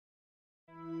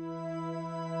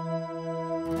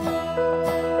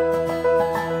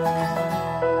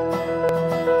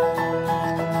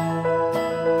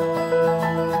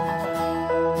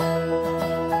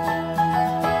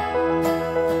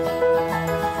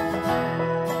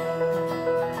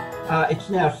It's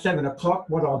now 7 o'clock.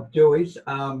 What I'll do is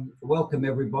welcome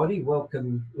everybody.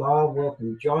 Welcome Lyall,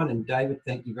 welcome John and David.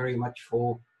 Thank you very much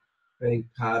for being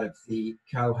part of the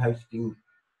co-hosting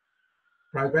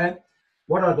program.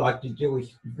 What I'd like to do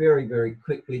is very, very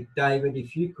quickly, David,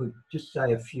 if you could just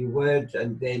say a few words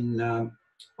and then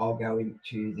I'll go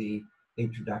into the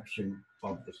introduction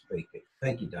of the speakers.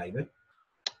 Thank you, David.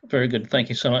 Very good. Thank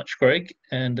you so much, Greg.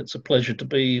 And it's a pleasure to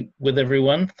be with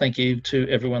everyone. Thank you to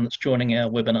everyone that's joining our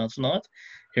webinar tonight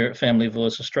here at Family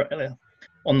Voice Australia.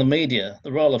 On the media,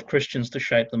 the role of Christians to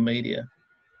shape the media.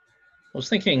 I was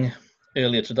thinking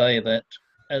earlier today that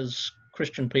as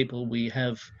Christian people, we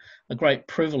have a great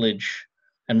privilege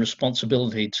and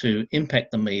responsibility to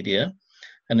impact the media.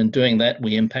 And in doing that,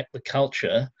 we impact the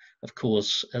culture, of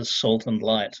course, as salt and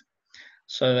light.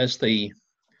 So as the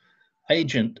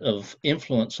agent of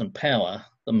influence and power,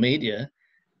 the media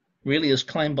really is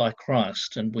claimed by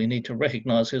Christ, and we need to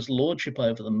recognize his lordship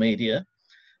over the media.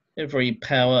 Every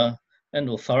power and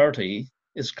authority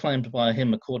is claimed by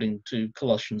him according to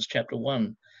Colossians chapter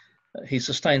 1. He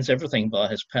sustains everything by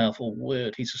his powerful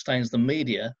word. He sustains the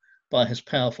media by his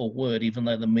powerful word, even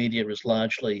though the media is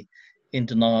largely in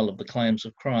denial of the claims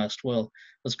of Christ. Well,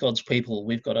 as God's people,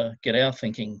 we've got to get our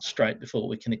thinking straight before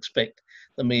we can expect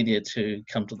the media to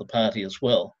come to the party as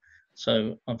well.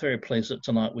 So I'm very pleased that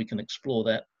tonight we can explore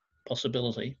that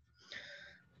possibility.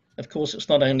 Of course, it's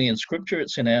not only in Scripture,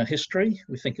 it's in our history.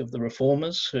 We think of the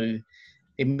reformers who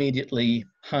immediately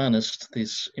harnessed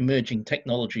this emerging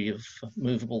technology of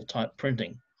movable type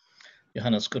printing,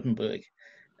 Johannes Gutenberg.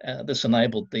 This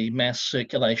enabled the mass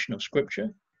circulation of Scripture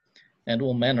and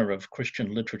all manner of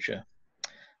Christian literature.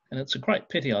 And it's a great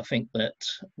pity, I think, that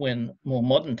when more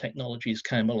modern technologies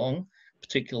came along,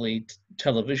 particularly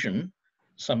television,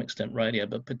 to some extent radio,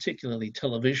 but particularly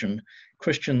television,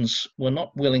 Christians were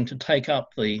not willing to take up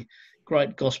the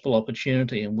great gospel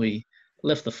opportunity, and we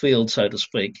left the field, so to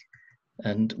speak,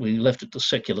 and we left it to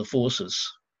secular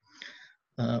forces.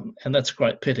 And that's a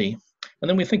great pity. And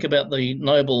then we think about the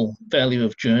noble value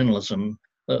of journalism,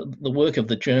 the work of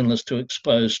the journalist to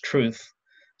expose truth.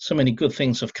 So many good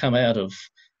things have come out of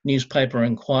newspaper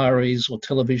inquiries or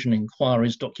television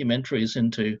inquiries, documentaries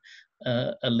into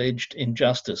alleged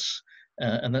injustice,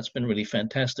 and that's been really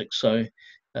fantastic. So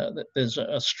there's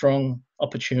a strong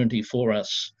opportunity for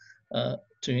us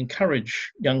to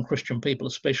encourage young Christian people,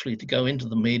 especially, to go into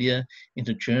the media,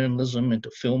 into journalism, into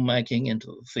filmmaking, into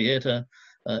the theatre,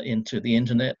 into the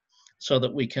internet, so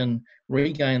that we can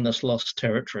regain this lost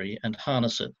territory and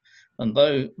harness it. And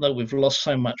though we've lost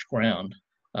so much ground,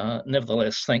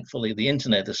 nevertheless, thankfully, the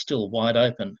internet is still wide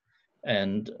open,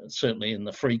 and certainly in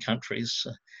the free countries,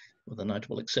 with the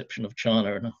notable exception of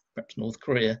China and perhaps North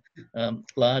Korea,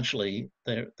 largely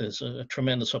there's a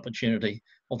tremendous opportunity,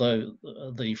 although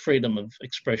the freedom of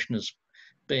expression is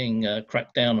being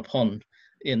cracked down upon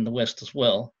in the West as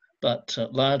well. But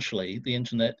largely the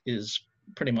internet is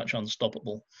pretty much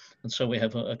unstoppable, and so we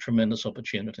have a tremendous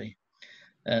opportunity.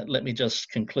 Let me just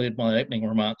conclude my opening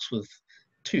remarks with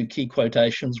two key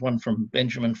quotations, one from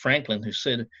Benjamin Franklin, who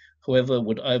said, "Whoever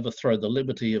would overthrow the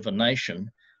liberty of a nation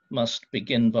must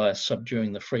begin by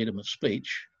subduing the freedom of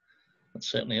speech." And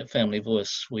certainly at Family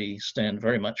Voice, we stand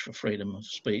very much for freedom of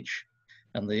speech.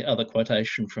 And the other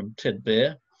quotation from Ted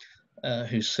Baer,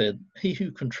 who said, "He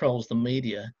who controls the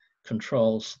media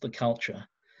controls the culture."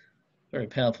 Very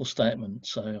powerful statement.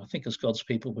 So I think as God's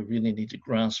people, we really need to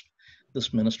grasp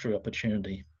this ministry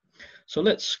opportunity. So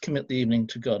let's commit the evening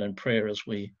to God in prayer as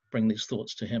we bring these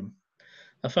thoughts to him.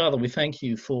 Our Father, we thank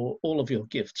you for all of your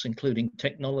gifts, including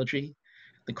technology,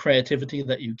 the creativity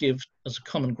that you give as a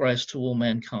common grace to all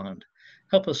mankind.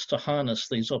 Help us to harness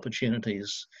these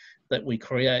opportunities that we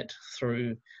create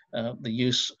through the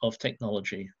use of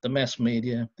technology, the mass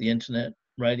media, the internet,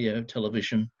 radio,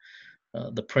 television,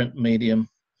 the print medium,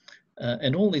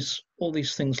 and all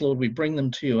these things, Lord, we bring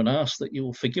them to you and ask that you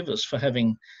will forgive us for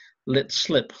having let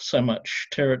slip so much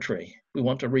territory. We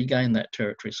want to regain that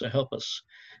territory, so help us.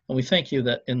 And we thank you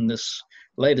that in this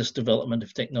latest development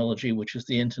of technology, which is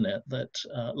the internet, that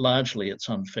largely it's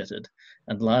unfettered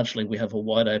and largely we have a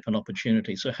wide open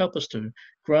opportunity. So help us to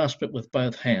grasp it with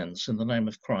both hands in the name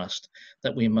of Christ,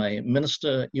 that we may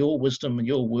minister your wisdom and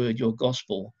your word, your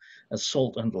gospel, as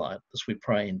salt and light, as we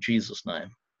pray in Jesus'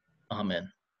 name.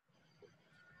 Amen.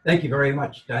 Thank you very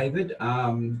much, David.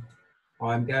 I'm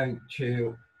going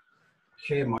to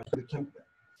share my screen.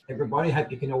 Everybody,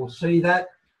 hope you can all see that.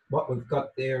 What we've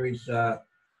got there is the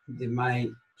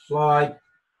main slide.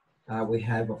 We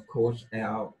have, of course,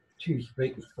 our two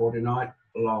speakers for tonight,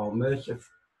 Lyall Mercer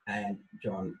and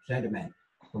John Sandeman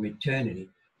from Eternity.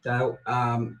 So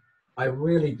I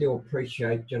really do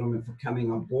appreciate, gentlemen, for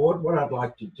coming on board. What I'd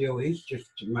like to do is just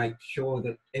to make sure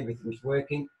that everything's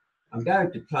working. I'm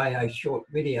going to play a short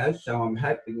video, so I'm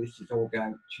hoping this is all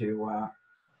going to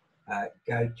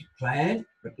go to plan,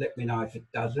 but let me know if it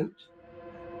doesn't.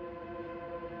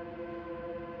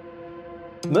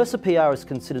 Mercer PR is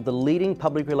considered the leading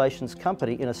public relations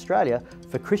company in Australia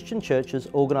for Christian churches,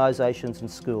 organisations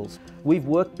and schools. We've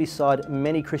worked beside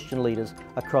many Christian leaders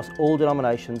across all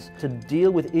denominations to deal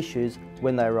with issues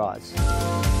when they arise.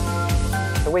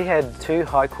 So we had 2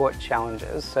 High Court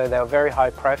challenges, so they were very high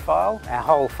profile. Our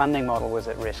whole funding model was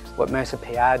at risk. What Mercer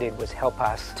PR did was help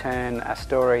us turn a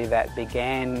story that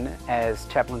began as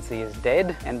chaplaincy is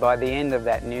dead, and by the end of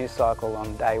that news cycle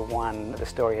on day 1, the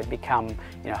story had become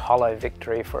hollow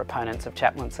victory for opponents of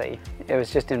chaplaincy. It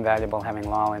was just invaluable having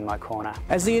Lyall in my corner.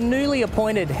 As the newly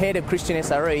appointed head of Christian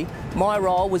SRE, my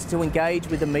role was to engage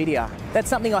with the media. That's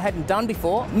something I hadn't done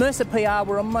before. Mercer PR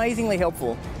were amazingly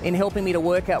helpful in helping me to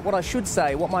work out what I should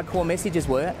say, what my core messages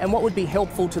were, and what would be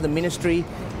helpful to the ministry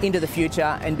into the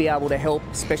future and be able to help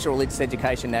special religious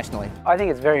education nationally. I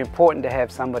think it's very important to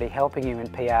have somebody helping you in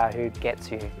PR who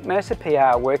gets you. Mercer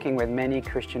PR working with many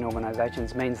Christian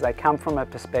organisations means they come from a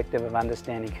perspective of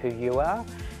understanding who you are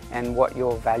and what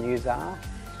your values are.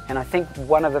 And I think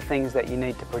one of the things that you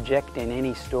need to project in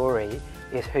any story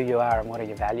is who you are and what are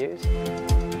your values.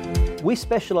 We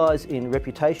specialise in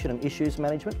reputation and issues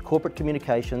management, corporate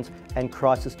communications and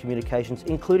crisis communications,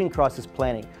 including crisis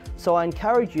planning. So I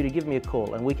encourage you to give me a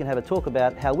call and we can have a talk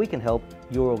about how we can help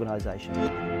your organisation.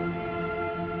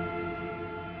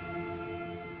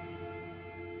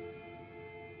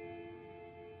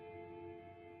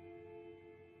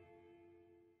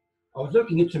 I was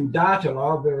looking at some data,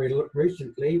 Lyall, very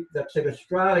recently that said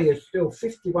Australia is still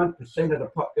 51% of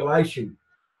the population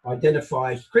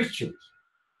identify as Christians.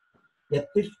 Yet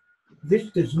this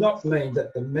does not mean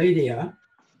that the media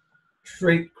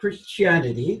treat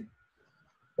Christianity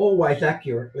always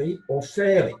accurately or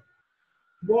fairly.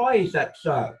 Why is that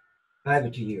so? Over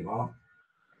to you, Lyall.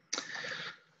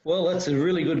 Well, that's a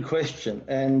really good question,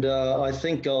 and I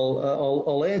think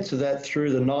I'll answer that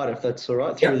through the night, if that's all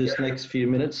right, through this next few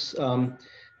minutes.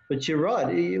 But you're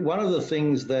right. One of the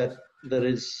things that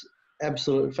is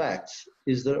absolute facts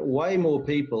is that way more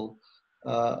people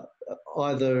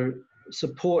either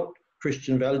support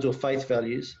Christian values or faith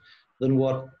values than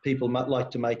what people might like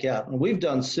to make out. And we've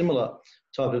done similar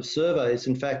type of surveys.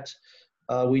 In fact,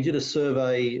 we did a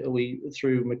survey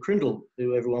through McCrindle,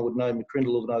 who everyone would know,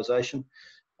 McCrindle organisation,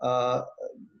 over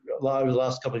the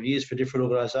last couple of years for different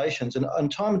organisations.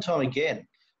 And time again,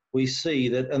 we see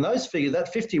that, and those figures,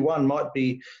 that 51 might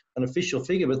be an official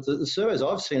figure, but the surveys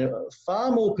I've seen are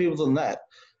far more people than that,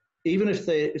 even if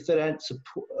they don't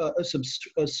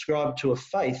subscribe to a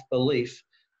faith belief,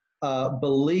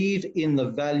 believe in the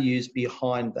values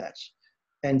behind that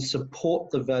and support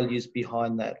the values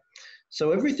behind that.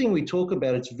 So everything we talk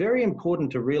about, it's very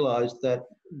important to realise that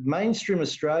mainstream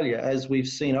Australia, as we've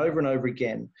seen over and over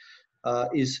again,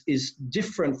 is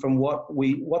different from what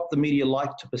the media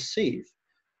like to perceive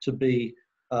to be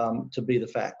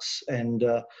the facts. And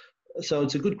so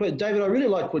it's a good question. David, I really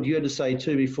like what you had to say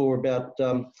too before about,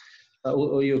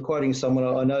 or you were quoting someone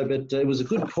I know, but it was a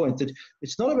good point that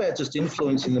it's not about just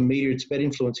influencing the media, it's about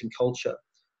influencing culture.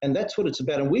 And that's what it's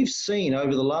about. And we've seen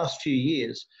over the last few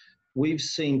years, we've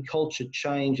seen culture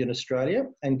change in Australia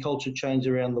and culture change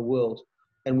around the world.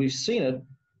 And we've seen it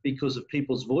because of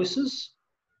people's voices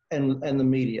and the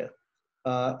media.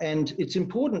 And it's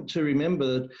important to remember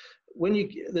that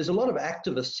there's a lot of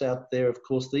activists out there, of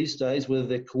course, these days, whether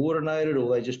they're coordinated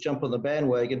or they just jump on the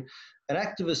bandwagon. And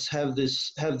activists have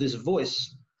this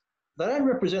voice. They don't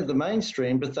represent the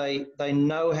mainstream, but they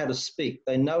know how to speak.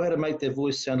 They know how to make their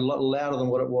voice sound a lot louder than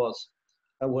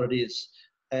what it is.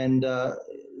 And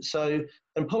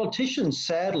and politicians,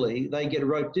 sadly, they get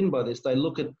roped in by this. They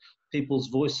look at people's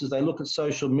voices, they look at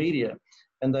social media,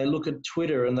 and they look at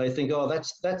Twitter, and they think, oh,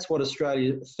 that's what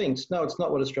Australia thinks. No, it's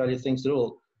not what Australia thinks at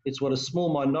all. It's what a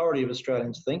small minority of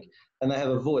Australians think, and they have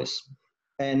a voice.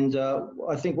 And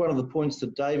I think one of the points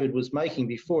that David was making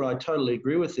before, and I totally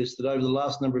agree with this, that over the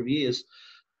last number of years,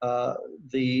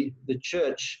 the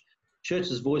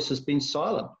church's voice has been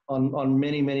silent on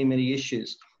many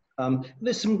issues.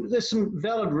 There's some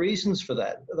valid reasons for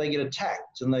that. They get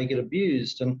attacked and they get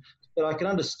abused, but I can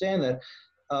understand that.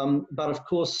 But of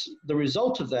course, the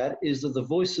result of that is that the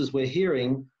voices we're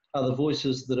hearing are the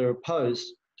voices that are opposed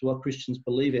to what Christians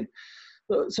believe in.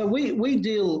 So we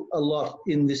deal a lot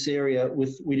in this area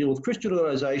we deal with Christian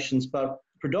organisations, but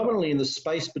predominantly in the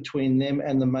space between them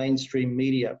and the mainstream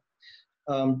media.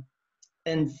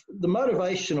 And the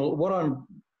motivation, or what I'm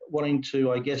wanting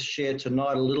to, I guess, share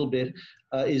tonight a little bit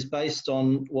is based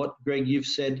on what, Greg, you've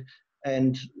said,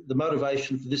 and the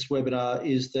motivation for this webinar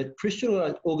is that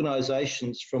Christian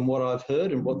organisations, from what I've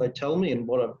heard and what they tell me and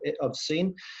what I've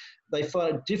seen, they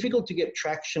find it difficult to get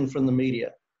traction from the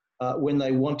media when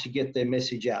they want to get their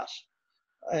message out.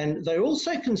 And they're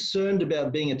also concerned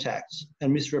about being attacked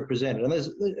and misrepresented.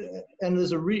 And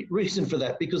there's a reason for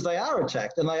that, because they are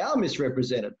attacked and they are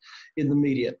misrepresented in the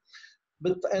media.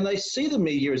 And they see the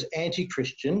media as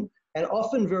anti-Christian and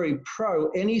often very pro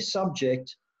any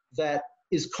subject that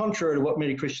is contrary to what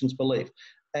many Christians believe.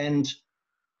 And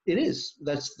it is.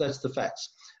 That's the facts.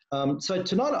 So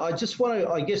tonight I just want to,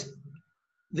 I guess,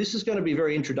 this is going to be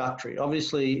very introductory.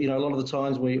 Obviously, you know, a lot of the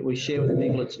times we share with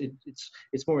people,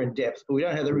 it's more in depth, but we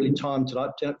don't have that really time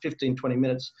tonight, 15, 20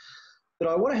 minutes. But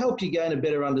I want to help you gain a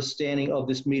better understanding of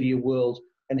this media world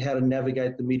and how to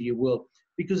navigate the media world,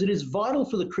 because it is vital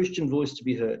for the Christian voice to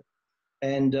be heard.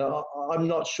 And I'm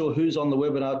not sure who's on the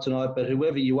webinar tonight, but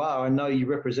whoever you are, I know you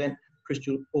represent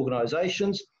Christian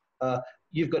organisations.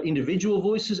 You've got individual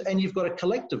voices and you've got a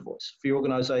collective voice for your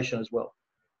organisation as well.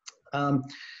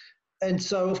 And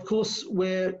so, of course,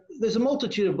 there's a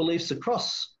multitude of beliefs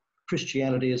across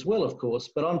Christianity as well, of course,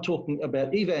 but I'm talking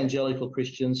about evangelical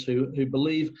Christians who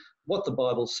believe what the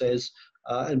Bible says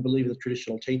and believe in the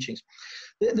traditional teachings.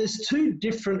 There's two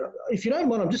different, if you don't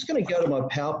mind, I'm just going to go to my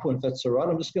PowerPoint, if that's all right.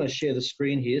 I'm just going to share the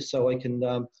screen here so I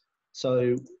can,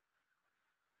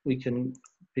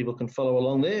 people can follow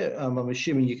along there. I'm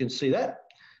assuming you can see that.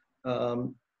 Let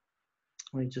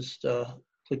me just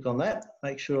click on that,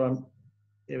 make sure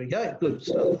there we go, good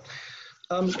stuff.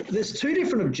 There's two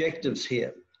different objectives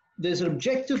here. There's an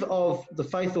objective of the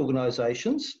faith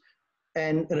organisations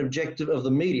and an objective of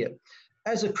the media.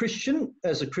 As a Christian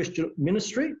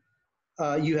ministry,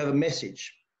 you have a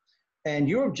message. And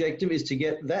your objective is to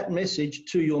get that message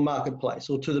to your marketplace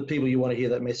or to the people you want to hear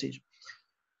that message.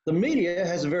 The media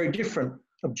has a very different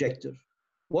objective.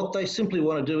 What they simply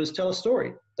want to do is tell a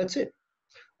story. That's it.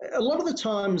 A lot of the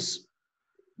times,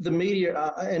 the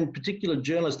media and particular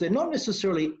journalists, they're not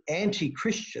necessarily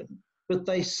anti-Christian, but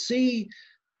they see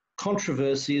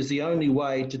controversy as the only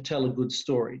way to tell a good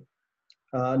story.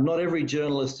 Not every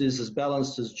journalist is as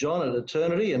balanced as John at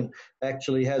Eternity and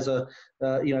actually has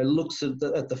looks at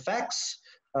the facts.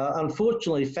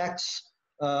 Unfortunately, facts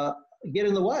get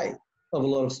in the way of a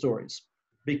lot of stories,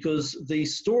 because the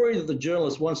story that the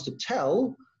journalist wants to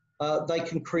tell, they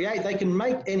can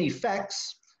make any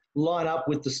facts line up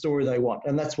with the story they want,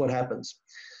 and that's what happens.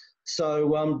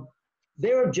 So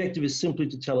their objective is simply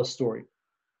to tell a story.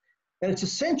 And it's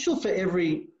essential for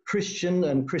every Christian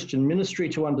and Christian ministry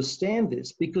to understand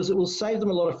this, because it will save them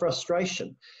a lot of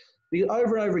frustration. Because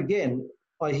over and over again,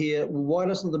 I hear, well, why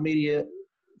doesn't the media,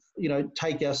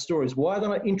 take our stories? Why are they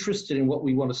not interested in what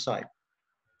we want to say?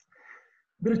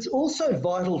 But it's also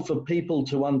vital for people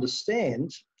to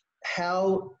understand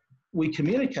how we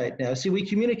communicate now. See, we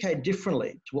communicate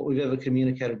differently to what we've ever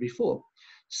communicated before.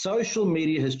 Social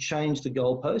media has changed the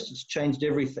goalposts. It's changed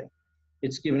everything.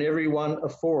 It's given everyone a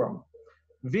forum.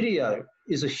 Video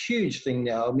is a huge thing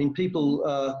now. I mean, people,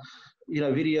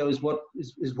 video is what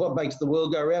makes the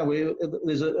world go around.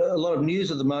 There's a lot of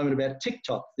news at the moment about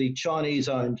TikTok, the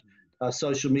Chinese-owned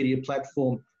social media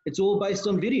platform. It's all based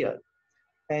on video.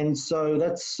 And so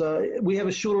we have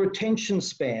a shorter attention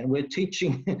span. We're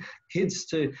teaching kids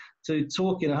to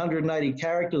talk in 180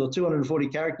 characters or 240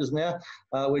 characters now.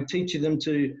 We're teaching them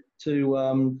to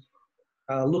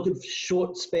look at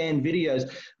short span videos.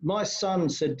 My son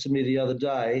said to me the other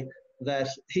day that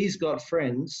he's got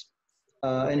friends,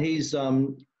 and he's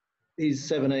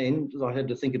 17. I had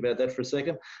to think about that for a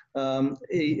second.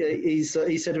 He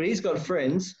said to me he's got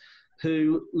friends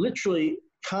who literally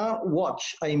can't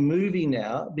watch a movie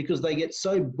now because they get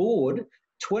so bored.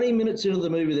 20 minutes into the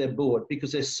movie, they're bored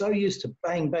because they're so used to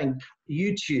bang, bang,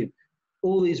 YouTube,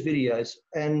 all these videos.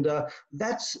 And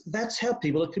that's how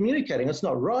people are communicating. It's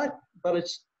not right, but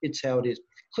it's how it is.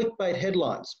 Clickbait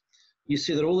headlines. You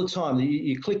see that all the time.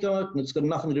 You click on it and it's got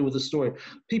nothing to do with the story.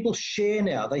 People share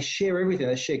now. They share everything.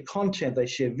 They share content. They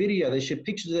share video. They share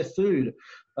pictures of their food.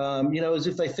 As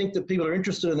if they think that people are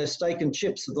interested in their steak and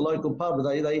chips at the local pub.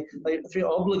 They feel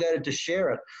obligated to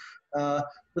share it.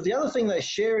 But the other thing they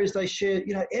share is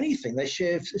anything. They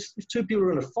share if two people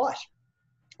are in a fight.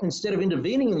 Instead of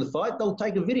intervening in the fight, they'll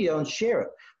take a video and share it.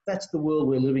 That's the world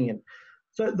we're living in.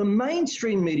 So the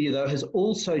mainstream media, though, has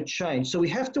also changed. So we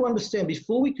have to understand,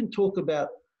 before we can talk about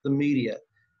the media,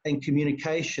 and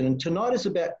communication. And tonight is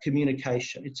about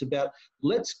communication. It's about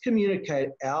let's communicate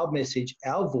our message,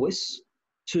 our voice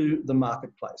to the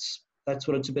marketplace. That's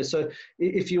what it's about. So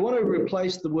if you want to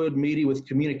replace the word media with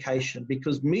communication,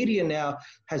 because media now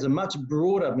has a much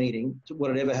broader meaning to what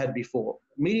it ever had before.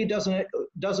 Media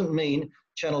doesn't mean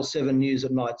Channel 7 News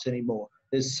at nights anymore.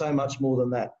 There's so much more than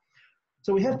that.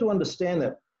 So we have to understand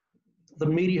that the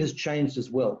media has changed as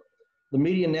well. The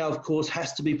media now, of course,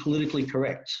 has to be politically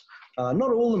correct.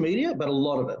 Not all the media, but a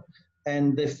lot of it.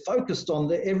 And they're focused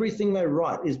on everything they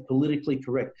write is politically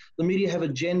correct. The media have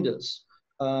agendas.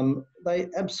 They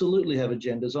absolutely have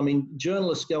agendas. I mean,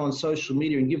 journalists go on social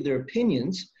media and give their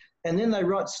opinions, and then they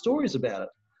write stories about it.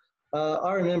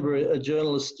 I remember a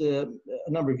journalist a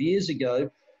number of years ago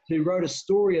who wrote a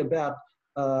story about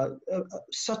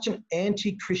such an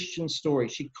anti-Christian story.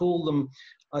 She called them,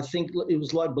 I think it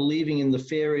was like believing in the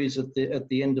fairies at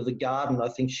the end of the garden, I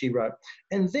think she wrote.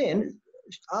 And then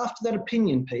after that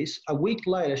opinion piece, a week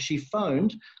later, she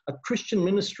phoned a Christian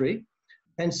ministry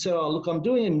and said, oh, look, I'm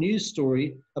doing a news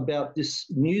story about this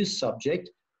news subject.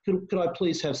 Could I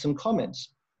please have some comments?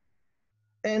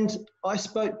 And I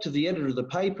spoke to the editor of the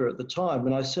paper at the time,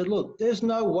 and I said, look, there's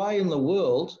no way in the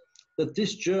world that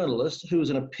this journalist, who is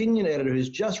an opinion editor, who's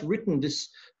just written this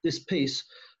piece,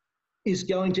 is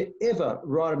going to ever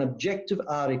write an objective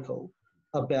article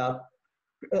about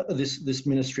this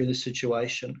ministry, this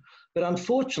situation. But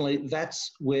unfortunately,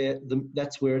 that's where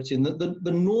it's in.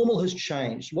 The normal has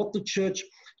changed. What the church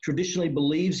traditionally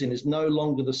believes in is no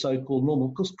longer the so-called normal,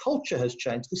 because culture has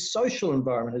changed, the social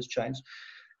environment has changed.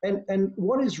 And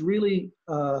what is really,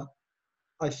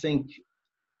 I think,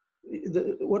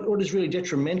 what is really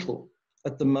detrimental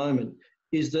at the moment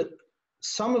is that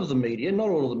some of the media, not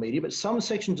all of the media, but some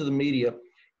sections of the media,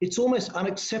 it's almost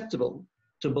unacceptable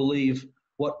to believe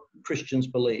what Christians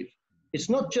believe. It's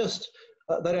not just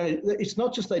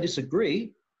they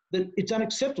disagree, that it's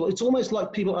unacceptable. It's almost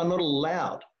like people are not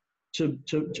allowed to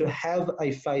have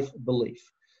a faith belief.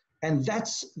 And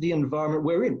that's the environment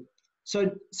we're in.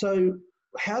 So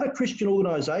how do Christian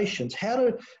organisations,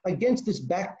 against this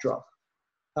backdrop,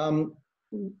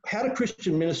 how do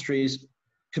Christian ministries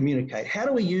communicate? How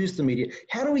do we use the media?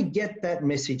 How do we get that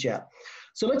message out?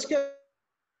 So let's go to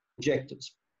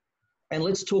objectives, and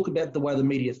let's talk about the way the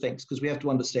media thinks, because we have to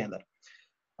understand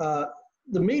that.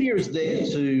 The media is there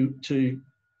to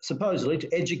supposedly to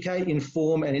educate,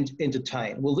 inform, and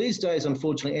entertain. Well, these days,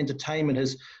 unfortunately, entertainment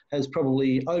has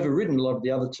probably overridden a lot of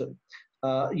the other two.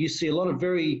 You see a lot of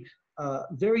very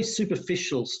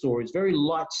superficial stories, very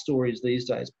light stories these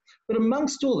days. But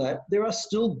amongst all that, there are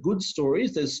still good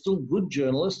stories, there's still good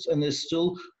journalists, and there's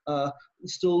still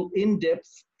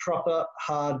in-depth, proper,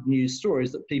 hard news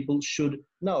stories that people should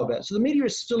know about. So the media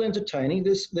is still entertaining,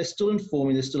 they're still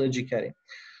informing, they're still educating.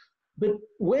 But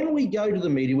when we go to the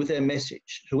media with our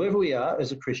message, whoever we are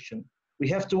as a Christian, we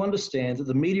have to understand that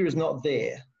the media is not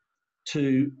there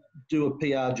to do a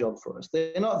PR job for us.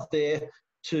 They're not there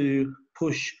to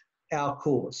push our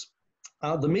cause.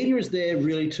 The media is there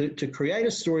really to create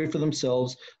a story for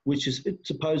themselves, which is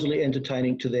supposedly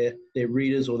entertaining to their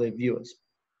readers or their viewers.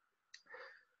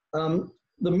 The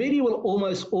media will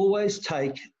almost always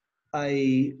take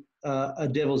a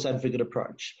devil's advocate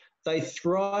approach. They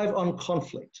thrive on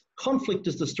conflict. Conflict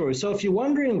is the story. So if you're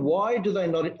wondering why they're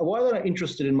not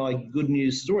interested in my good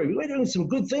news story, we're doing some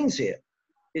good things here.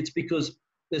 It's because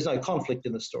there's no conflict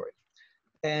in the story.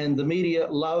 And the media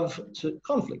love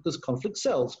conflict, because conflict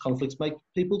sells. Conflicts make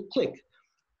people click.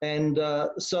 And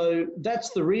so that's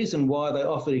the reason why they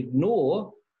often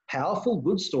ignore powerful,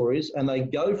 good stories, and they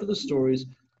go for the stories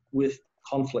with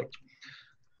conflict.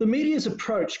 The media's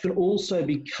approach can also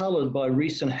be coloured by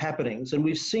recent happenings, and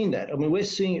we've seen that. I mean, we're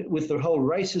seeing it with the whole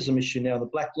racism issue now, the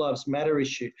Black Lives Matter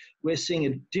issue. We're seeing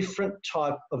a different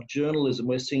type of journalism.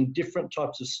 We're seeing different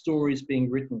types of stories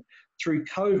being written. Through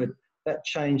COVID, that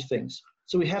changed things.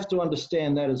 So we have to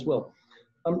understand that as well.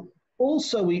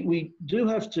 Also, we do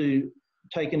have to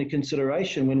take into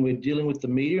consideration when we're dealing with the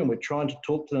media and we're trying to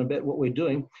talk to them about what we're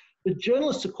doing, the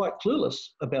journalists are quite clueless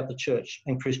about the church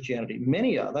and Christianity.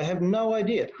 Many are. They have no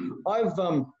idea. I've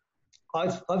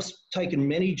taken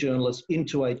many journalists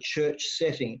into a church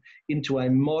setting, into a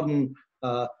modern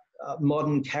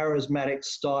charismatic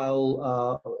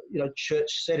style,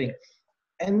 church setting,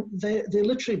 and they're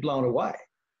literally blown away.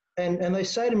 And they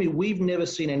say to me, we've never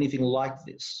seen anything like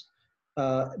this,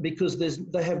 because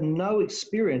they have no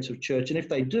experience of church. And if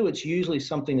they do, it's usually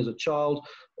something as a child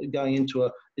going into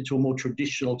a more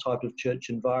traditional type of church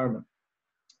environment.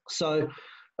 So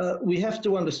we have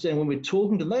to understand when we're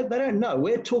talking to them, they don't know.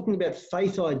 We're talking about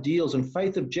faith ideals and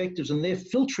faith objectives, and they're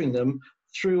filtering them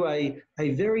through a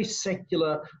very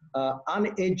secular,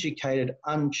 uneducated,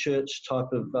 unchurched type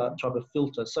of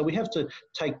filter. So we have to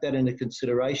take that into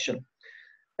consideration.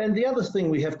 And the other thing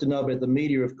we have to know about the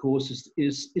media, of course,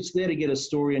 is it's there to get a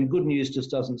story, and good news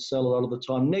just doesn't sell a lot of the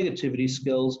time. Negativity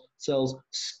sells,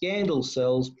 scandal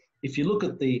sells. If you look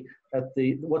at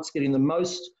what's getting the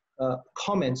most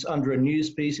comments under a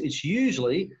news piece, it's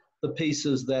usually the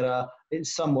pieces that are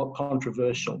somewhat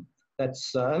controversial.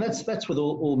 That's with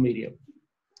all media.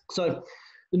 So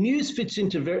the news fits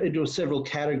into several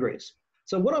categories.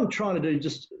 So what I'm trying to do,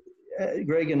 just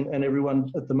Greg and everyone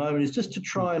at the moment, is just to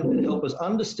try and help us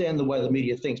understand the way the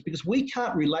media thinks, because we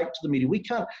can't relate to the media. We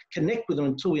can't connect with them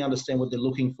until we understand what they're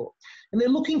looking for. And they're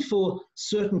looking for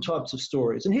certain types of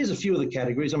stories. And here's a few of the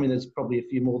categories. I mean, there's probably a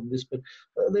few more than this, but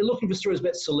they're looking for stories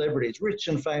about celebrities, rich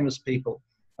and famous people,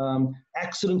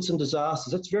 accidents and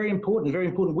disasters. That's very important, very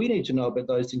important. We need to know about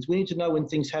those things. We need to know when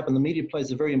things happen. The media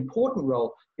plays a very important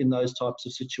role in those types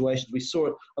of situations. We saw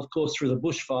it, of course, through the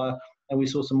bushfire, and we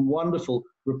saw some wonderful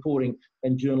reporting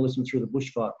and journalism through the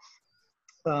bushfire.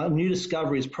 New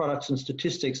discoveries, products and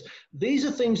statistics. These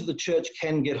are things that the church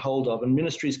can get hold of and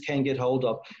ministries can get hold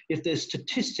of. If there's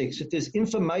statistics, if there's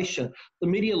information, the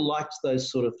media likes those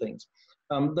sort of things.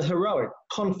 The heroic,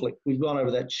 conflict, we've gone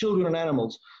over that, children and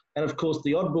animals, and of course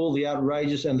the oddball, the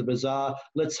outrageous and the bizarre.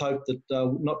 Let's hope that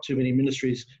not too many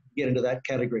ministries get into that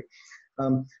category.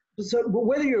 So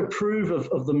whether you approve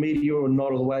of the media or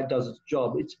not, or the way it does its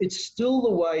job, it's still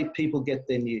the way people get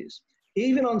their news.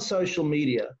 Even on social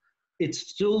media, it's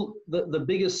still the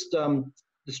biggest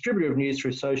distributor of news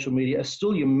through social media are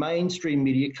still your mainstream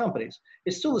media companies.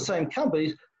 It's still the same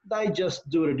companies, they just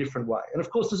do it a different way. And of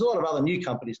course, there's a lot of other new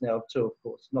companies now too, of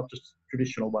course, not just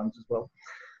traditional ones as well.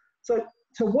 So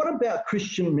what about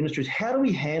Christian ministries? How do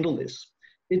we handle this?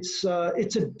 It's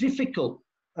a difficult,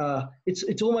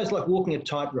 it's almost like walking a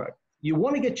tightrope. You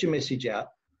want to get your message out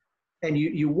and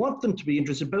you want them to be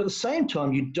interested, but at the same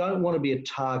time, you don't want to be a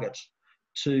target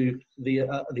to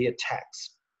the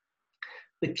attacks.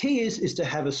 The key is to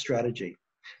have a strategy.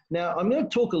 Now, I'm going to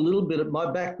talk a little bit of my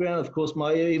background. Of course,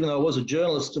 even though I was a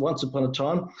journalist once upon a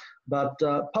time, but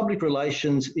public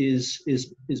relations is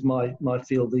my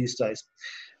field these days.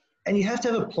 And you have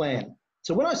to have a plan.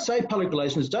 So when I say public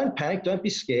relations, don't panic, don't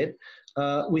be scared.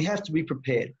 We have to be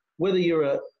prepared. Whether you're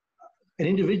an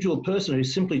individual person who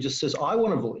simply just says, I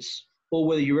want a voice, or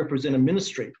whether you represent a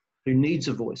ministry who needs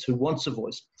a voice, who wants a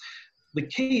voice. The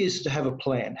key is to have a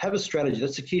plan, have a strategy.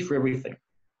 That's the key for everything.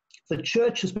 The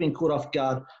church has been caught off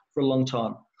guard for a long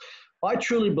time. I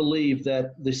truly believe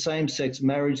that the same-sex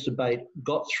marriage debate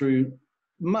got through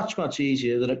much, much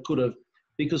easier than it could have,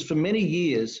 because for many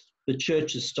years, the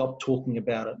church has stopped talking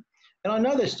about it. And I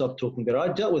know they stopped talking about it.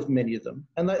 I dealt with many of them.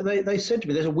 And they said to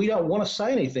me, they said, we don't want to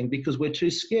say anything because we're too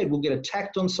scared. We'll get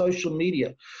attacked on social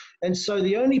media. And so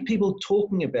the only people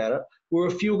talking about it were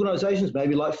a few organisations,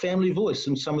 maybe like FamilyVoice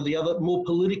and some of the other more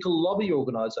political lobby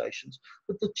organisations.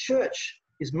 But the church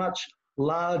is much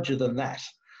larger than that.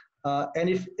 And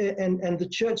the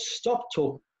church stopped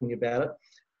talking about it.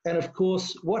 And of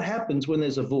course, what happens when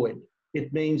there's a void?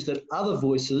 It means that other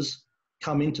voices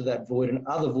come into that void and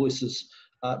other voices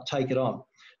take it on.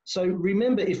 So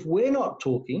remember, if we're not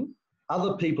talking,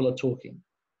 other people are talking.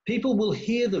 People will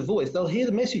hear the voice, they'll hear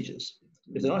the messages.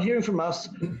 If they're not hearing from us,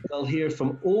 they'll hear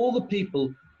from all the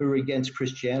people who are against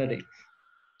Christianity.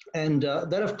 And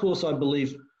that, of course, I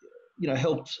believe,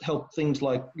 help things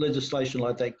like legislation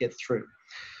like that get through.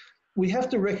 We have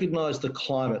to recognise the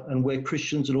climate and where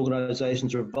Christians and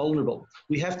organisations are vulnerable.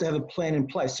 We have to have a plan in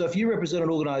place. So if you represent an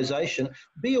organisation,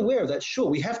 be aware of that. Sure,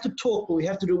 we have to talk, but we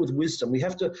have to do it with wisdom. We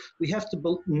have to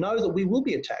know that we will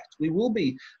be attacked. We will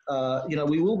be,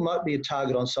 might be a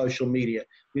target on social media.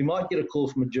 We might get a call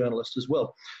from a journalist as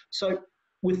well. So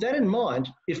with that in mind,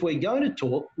 if we're going to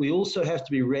talk, we also have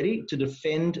to be ready to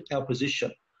defend our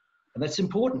position. And that's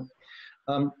important.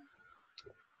 And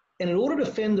in order to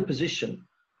defend the position,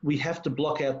 we have to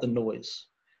block out the noise.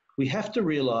 We have to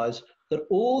realise that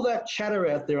all that chatter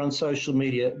out there on social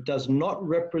media does not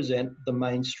represent the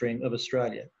mainstream of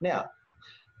Australia. Now,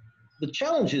 the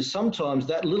challenge is sometimes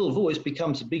that little voice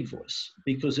becomes a big voice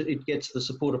because it gets the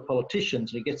support of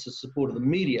politicians and it gets the support of the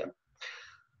media.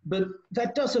 But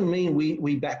that doesn't mean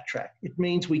we backtrack. It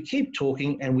means we keep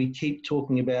talking and we keep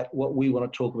talking about what we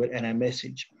want to talk about and our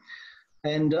message.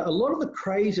 And a lot of the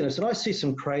craziness, and I see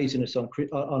some craziness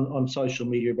on social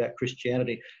media about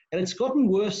Christianity, and it's gotten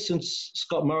worse since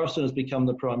Scott Morrison has become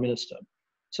the Prime Minister.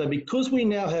 So because we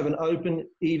now have an open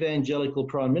evangelical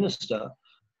Prime Minister,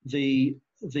 the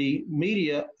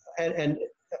media, and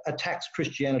attacks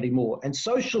Christianity more, and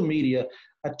social media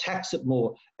attacks it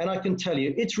more. And I can tell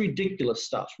you, it's ridiculous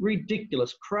stuff,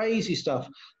 ridiculous, crazy stuff.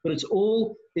 But it's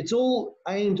all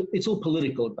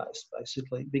political based,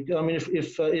 basically. Because, I mean,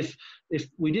 if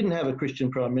we didn't have a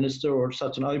Christian prime minister or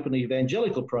such an openly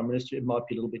evangelical prime minister, it might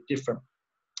be a little bit different.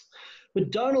 But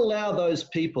don't allow those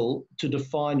people to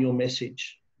define your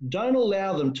message. Don't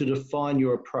allow them to define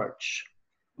your approach.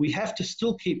 We have to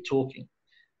still keep talking.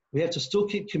 We have to still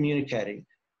keep communicating,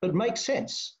 but make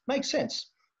sense. Make sense.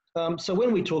 So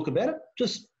when we talk about it,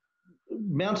 just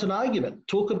mount an argument.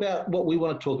 Talk about what we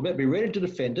want to talk about. Be ready to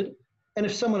defend it. And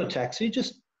if someone attacks you,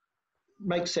 just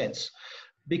make sense.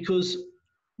 Because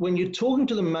when you're talking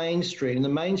to the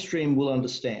mainstream will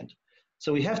understand.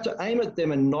 So we have to aim at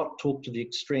them and not talk to the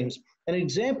extremes. An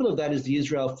example of that is the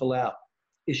Israel-Folau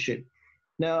issue.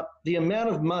 Now, the amount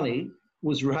of money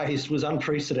was raised was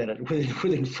unprecedented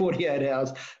within 48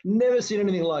 hours. Never seen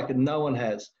anything like it. No one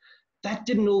has. That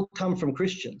didn't all come from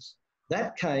Christians.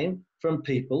 That came from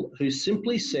people who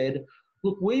simply said,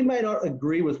 look, we may not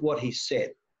agree with what he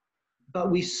said, but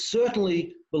we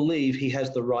certainly believe he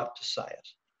has the right to say it.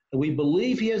 And we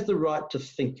believe he has the right to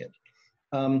think it.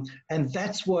 And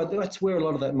that's where a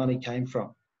lot of that money came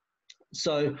from.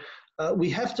 So we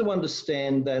have to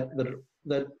understand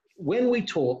that when we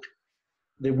talk,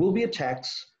 there will be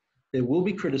attacks, there will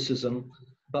be criticism,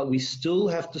 but we still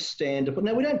have to stand up.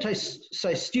 Now, we don't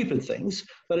say stupid things,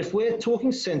 but if we're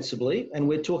talking sensibly and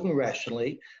we're talking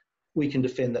rationally, we can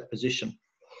defend that position.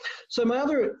 So my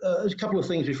other couple of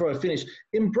things before I finish: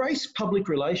 embrace public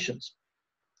relations.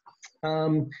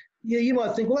 Yeah, you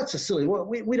might think, well, that's a silly. Well,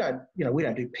 we don't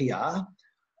do PR,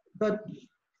 but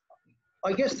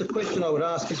I guess the question I would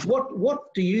ask is,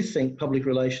 what do you think public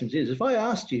relations is? If I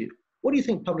asked you, what do you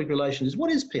think public relations is?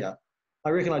 What is PR?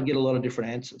 I reckon I'd get a lot of different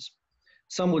answers.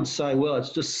 Some would say, well, it's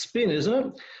just spin, isn't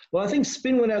it? Well, I think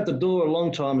spin went out the door a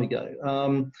long time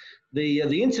ago.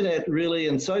 The internet really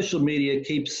and social media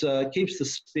keeps the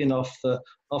spin off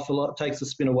a lot, takes the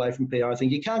spin away from PR. I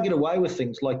think you can't get away with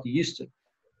things like you used to.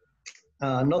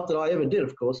 Not that I ever did,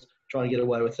 of course, trying to get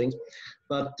away with things,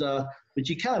 but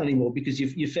you can't anymore because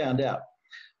you found out.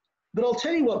 But I'll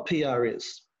tell you what PR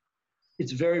is.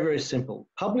 It's very, very simple.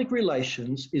 Public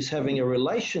relations is having a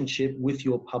relationship with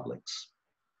your publics.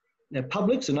 Now,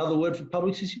 publics, another word for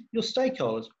publics is your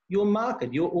stakeholders, your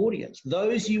market, your audience,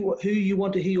 those who you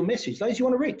want to hear your message, those you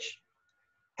want to reach.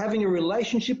 Having a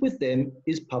relationship with them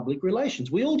is public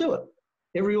relations. We all do it.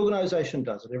 Every organisation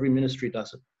does it. Every ministry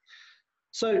does it.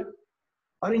 So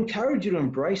I'd encourage you to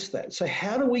embrace that. So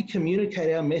how do we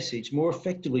communicate our message more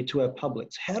effectively to our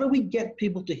publics? How do we get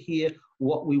people to hear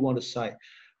what we want to say?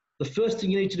 The first thing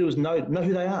you need to do is know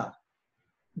who they are.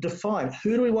 Define,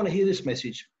 who do we want to hear this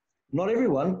message? Not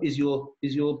everyone is your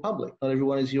public. Not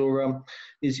everyone is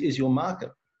your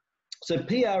market. So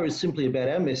PR is simply about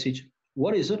our message.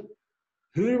 What is it?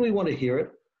 Who do we want to hear it?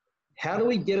 How do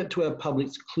we get it to our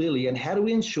publics clearly? And how do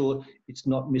we ensure it's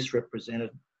not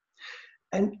misrepresented?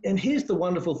 And here's the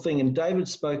wonderful thing, and David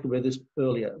spoke about this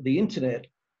earlier. The internet,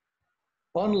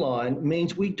 online,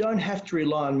 means we don't have to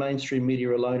rely on mainstream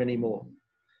media alone anymore.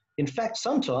 In fact,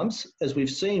 sometimes, as we've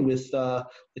seen with the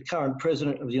current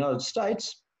president of the United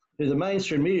States, who the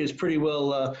mainstream media is pretty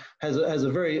well has a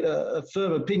very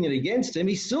firm opinion against him,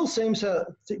 he still seems to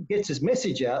gets his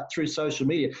message out through social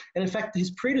media. And in fact,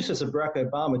 his predecessor, Barack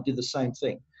Obama, did the same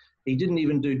thing. He didn't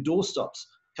even do doorstops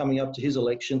coming up to his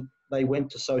election. They went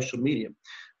to social media.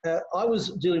 I was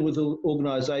dealing with an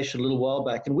organisation a little while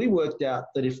back, and we worked out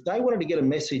that if they wanted to get a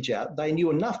message out, they knew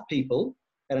enough people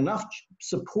and enough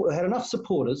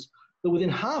supporters that within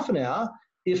half an hour,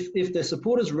 if their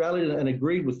supporters rallied and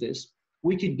agreed with this,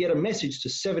 we could get a message to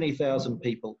 70,000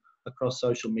 people across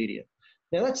social media.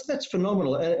 Now that's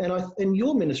phenomenal, and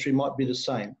your ministry might be the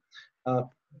same.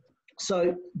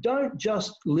 So don't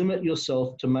just limit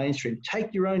yourself to mainstream.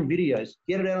 Take your own videos,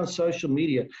 get it out on social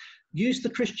media. Use the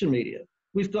Christian media.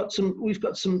 We've got some,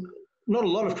 not a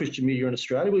lot of Christian media in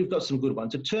Australia, but we've got some good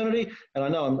ones. Eternity, and I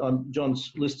know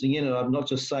John's listening in, and I'm not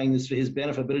just saying this for his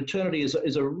benefit, but Eternity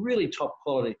is a really top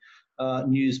quality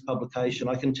news publication.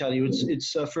 I can tell you,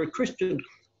 it's for a Christian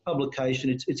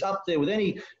publication, it's up there with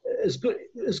any as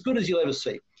good as you'll ever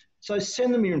see. So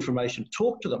send them your information,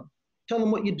 talk to them, tell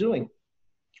them what you're doing.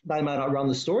 They may not run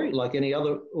the story like any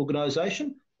other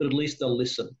organisation, but at least they'll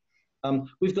listen.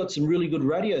 We've got some really good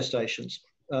radio stations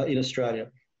in Australia,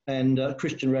 and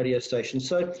Christian radio stations.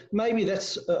 So maybe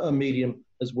that's a medium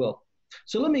as well.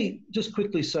 So let me just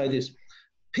quickly say this.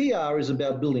 PR is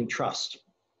about building trust.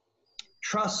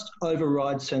 Trust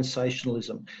overrides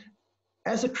sensationalism.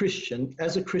 As a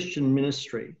Christian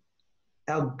ministry,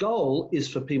 Our goal is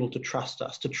for people to trust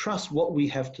us, to trust what we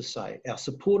have to say, our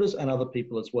supporters and other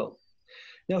people as well.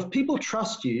 Now, if people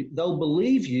trust you, they'll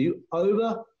believe you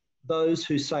over those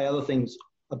who say other things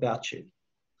about you.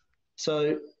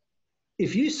 So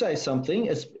if you say something,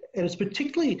 and it's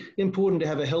particularly important to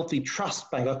have a healthy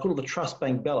trust bank, I call it the trust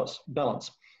bank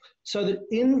balance, so that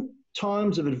in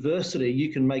times of adversity,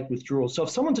 you can make withdrawals. So if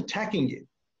someone's attacking you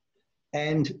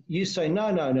and you say,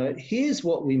 no, here's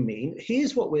what we mean,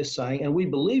 here's what we're saying, and we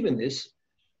believe in this,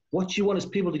 what you want is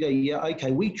people to go, yeah,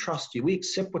 okay, we trust you, we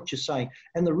accept what you're saying.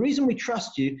 And the reason we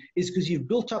trust you is because you've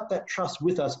built up that trust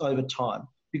with us over time,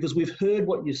 because we've heard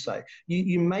what you say.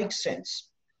 You make sense.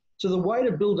 So the way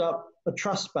to build up a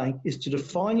trust bank is to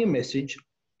define your message,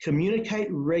 communicate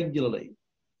regularly.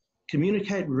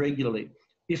 Communicate regularly.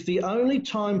 If the only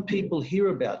time people hear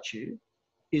about you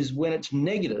is when it's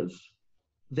negative,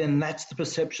 then that's the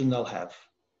perception they'll have.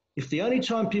 If the only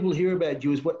time people hear about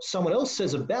you is what someone else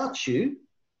says about you,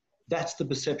 that's the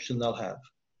perception they'll have.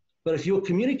 But if you're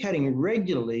communicating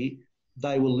regularly,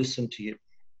 they will listen to you.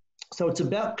 So it's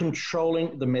about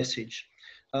controlling the message.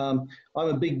 I'm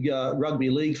a big rugby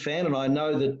league fan, and I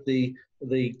know that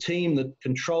the team that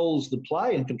controls the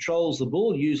play and controls the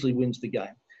ball usually wins the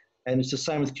game. And it's the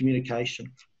same with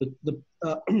communication.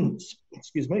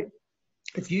 Excuse me.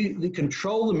 If you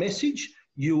control the message,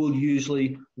 you will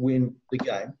usually win the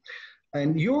game.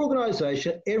 And your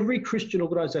organisation, every Christian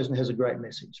organisation has a great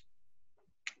message.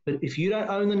 But if you don't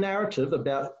own the narrative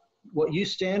about what you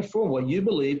stand for and what you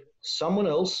believe, someone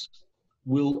else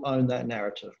will own that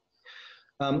narrative.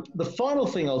 The final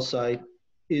thing I'll say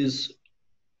is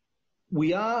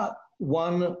we are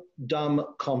one dumb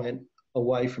comment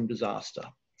away from disaster.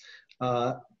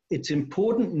 It's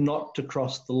important not to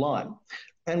cross the line.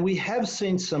 And we have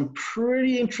seen some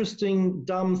pretty interesting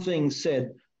dumb things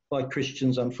said by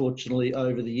Christians, unfortunately,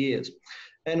 over the years.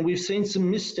 And we've seen some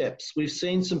missteps. We've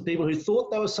seen some people who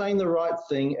thought they were saying the right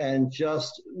thing and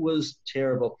just was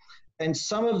terrible. And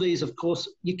some of these, of course,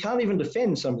 you can't even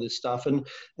defend some of this stuff. And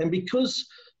because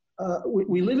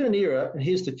we live in an era, and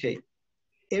here's the key,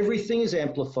 everything is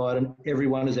amplified and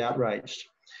everyone is outraged.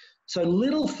 So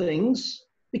little things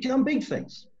become big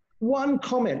things. One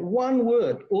comment, one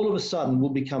word, all of a sudden will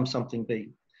become something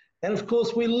big. And of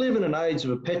course, we live in an age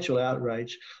of perpetual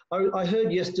outrage. I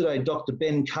heard yesterday Dr.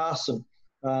 Ben Carson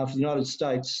from the United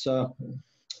States,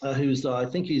 who's, I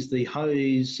think he's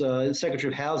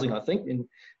Secretary of Housing, I think,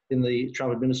 in the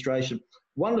Trump administration.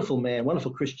 Wonderful man,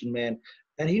 wonderful Christian man.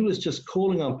 And he was just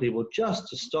calling on people just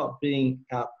to stop being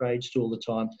outraged all the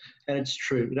time. And it's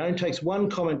true. It only takes one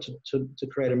comment to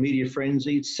create a media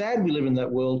frenzy. It's sad we live in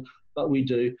that world, but we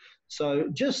do. So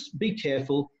just be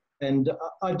careful and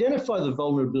identify the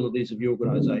vulnerabilities of your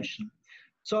organisation.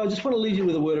 So I just want to leave you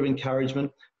with a word of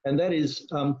encouragement, and that is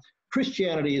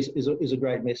Christianity is a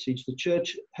great message. The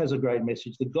church has a great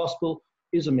message. The gospel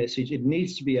is a message. It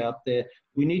needs to be out there.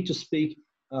 We need to speak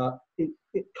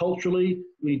culturally.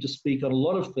 We need to speak on a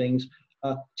lot of things.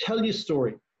 Tell your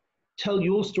story. Tell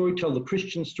your story, tell the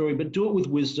Christian story, but do it with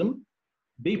wisdom.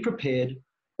 Be prepared,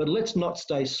 but let's not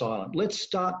stay silent. Let's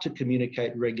start to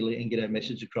communicate regularly and get our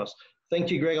message across.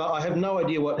 Thank you, Greg. I have no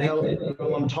idea how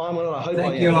long time on it. I hope I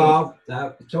am. Thank you,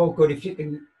 Lyall. It's all good. If you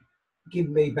can give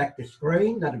me back the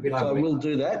screen, that'd be lovely. So I will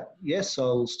do that. Yes,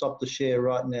 I'll stop the share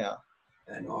right now.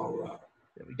 And I'll...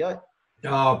 there we go.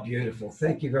 Oh, beautiful.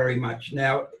 Thank you very much.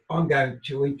 Now, I'm going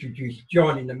to introduce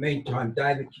John. In the meantime,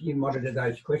 David, can you monitor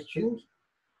those questions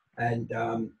and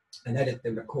edit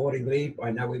them accordingly?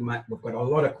 I know we've got a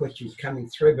lot of questions coming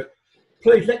through, but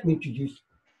please let me introduce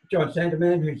John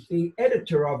Sandeman, who's the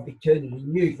editor of Eternity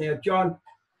News. Now, John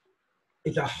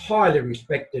is a highly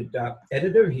respected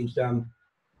editor. His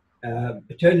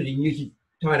Eternity News is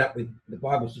tied up with the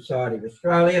Bible Society of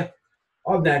Australia.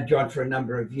 I've known John for a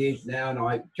number of years now,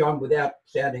 and John, without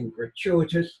sounding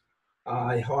gratuitous,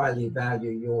 I highly value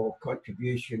your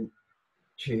contribution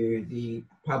to the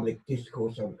public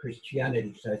discourse on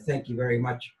Christianity. So thank you very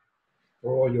much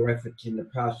for all your efforts in the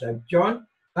past. So, John,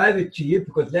 over to you,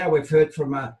 because now we've heard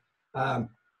from a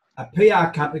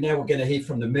PR company. Now we're going to hear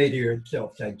from the media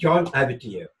itself. So, John, over to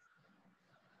you.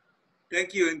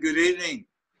 Thank you and good evening.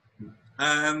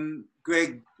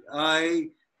 Greg, I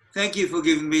thank you for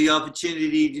giving me the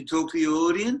opportunity to talk to your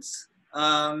audience.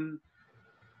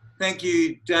 Thank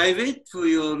you, David, for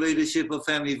your leadership of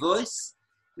Family Voice.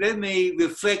 Let me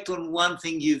reflect on one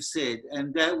thing you've said,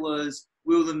 and that was,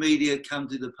 will the media come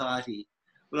to the party?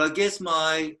 Well, I guess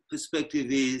my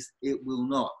perspective is it will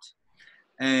not.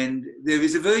 And there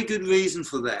is a very good reason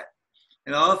for that.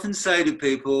 And I often say to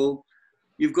people,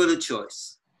 you've got a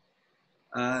choice.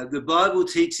 The Bible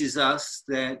teaches us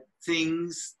that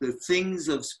the things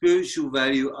of spiritual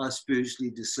value are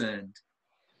spiritually discerned.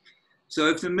 So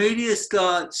if the media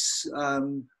starts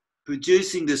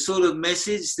producing the sort of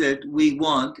message that we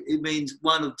want, it means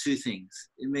one of two things.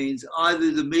 It means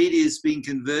either the media is being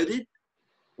converted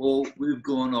or we've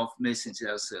gone off message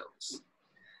ourselves.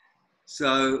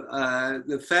 So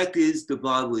the fact is the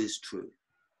Bible is true.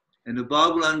 And the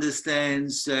Bible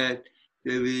understands that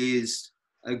there is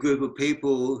a group of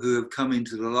people who have come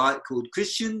into the light called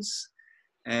Christians,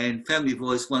 and Family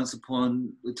Voice once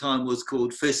upon a time was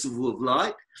called Festival of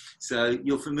Light. So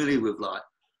you're familiar with light.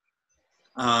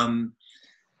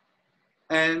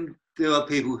 And there are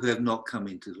people who have not come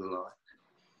into the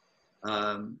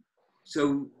light.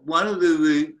 So one of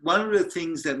the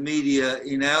things that media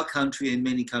in our country and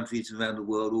many countries around the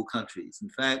world, all countries, in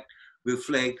fact,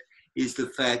 reflect is the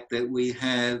fact that we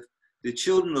have the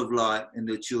children of light and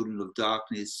the children of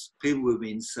darkness, people who have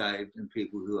been saved and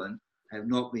people who have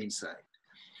not been saved.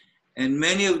 And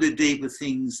many of the deeper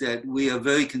things that we are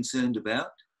very concerned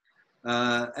about,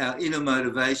 our inner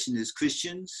motivation as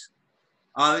Christians,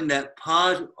 are in that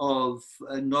part of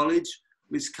knowledge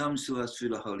which comes to us through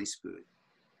the Holy Spirit.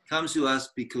 Comes to us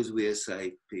because we are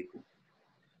saved people.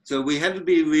 So we have to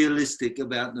be realistic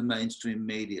about the mainstream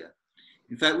media.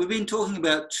 In fact, we've been talking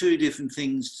about two different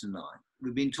things tonight.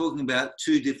 We've been talking about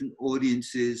two different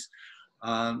audiences.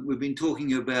 We've been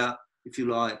talking about, if you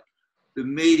like, the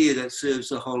media that serves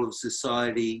the whole of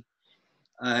society.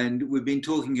 And we've been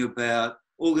talking about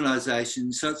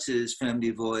organisations such as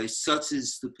Family Voice, such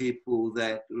as the people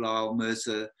that Lyall,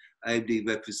 Mercer, ABD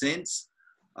represents.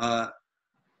 And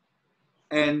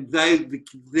their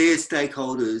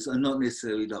stakeholders are not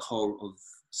necessarily the whole of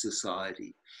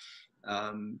society.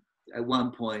 At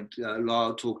one point,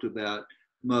 Lyall talked about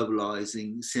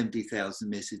mobilising 70,000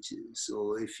 messages,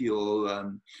 or if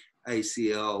you're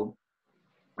ACL,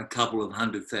 a couple of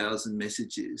 100,000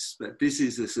 messages. But this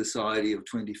is a society of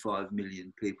 25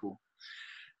 million people.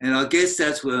 And I guess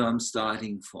that's where I'm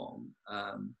starting from,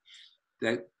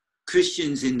 that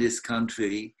Christians in this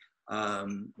country,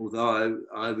 although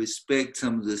I respect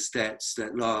some of the stats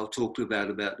that Lyall talked about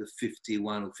the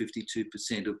 51 or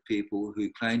 52% of people who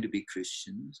claim to be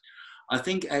Christians, I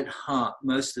think at heart,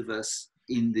 most of us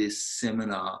in this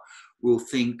seminar will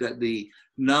think that the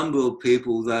number of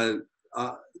people that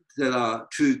are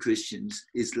true Christians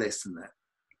is less than that.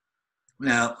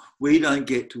 Now, we don't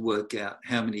get to work out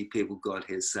how many people God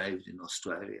has saved in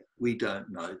Australia. We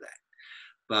don't know that.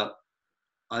 But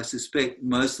I suspect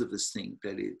most of us think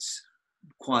that it's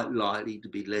quite likely to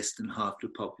be less than half the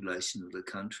population of the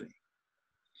country.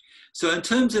 So in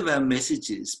terms of our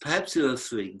messages, perhaps there are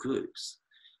three groups.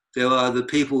 There are the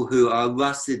people who are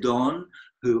rusted on,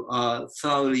 who are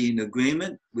thoroughly in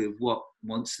agreement with what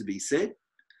wants to be said.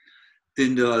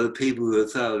 Then there are the people who are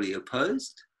thoroughly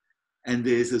opposed. And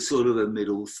there's a sort of a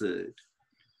middle third.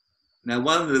 Now,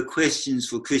 one of the questions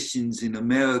for Christians in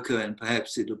America, and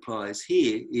perhaps it applies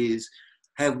here, is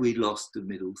have we lost the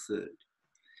middle third?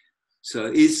 So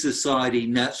is society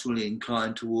naturally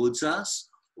inclined towards us,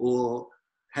 or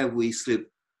have we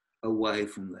slipped away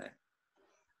from that?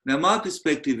 Now, my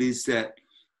perspective is that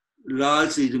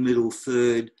largely the middle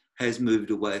third has moved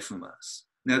away from us.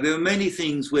 Now, there are many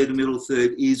things where the middle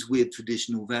third is with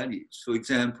traditional values. For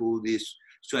example, the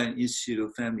Australian Institute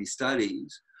of Family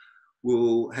Studies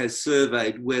has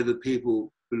surveyed whether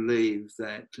people believe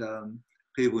that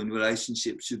people in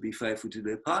relationships should be faithful to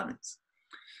their partners.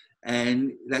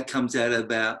 And that comes out at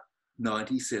about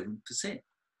 97%.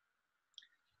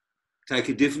 Take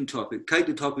a different topic. Take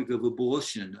the topic of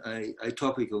abortion, a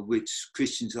topic of which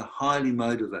Christians are highly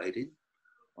motivated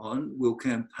on, will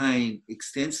campaign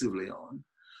extensively on,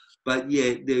 but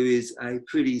yet there is a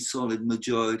pretty solid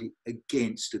majority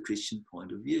against the Christian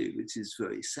point of view, which is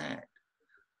very sad.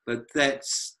 But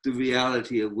that's the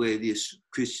reality of where the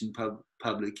Christian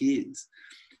public is.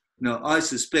 Now, I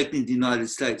suspect in the United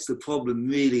States, the problem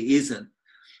really isn't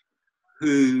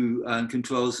who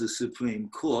controls the Supreme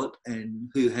Court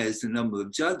and who has the number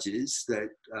of judges that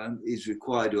is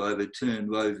required to overturn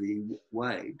Roe v.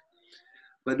 Wade.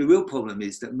 But the real problem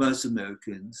is that most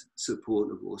Americans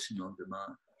support abortion on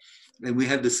demand. And we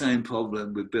have the same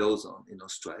problem with bells on in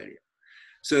Australia.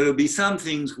 So there'll be some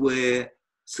things where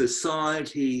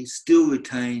society still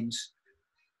retains,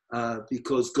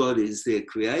 because God is their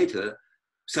creator,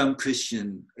 some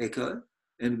Christian echo, and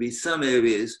there'll be some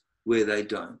areas where they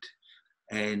don't.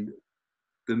 And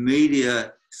the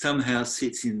media somehow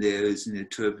sits in there as an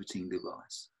interpreting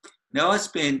device. Now, I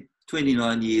spent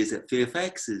 29 years at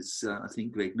Fairfax, as I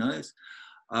think Greg knows,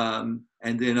 and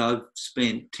then I've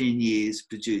spent 10 years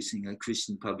producing a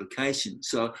Christian publication.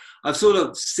 So I'm sort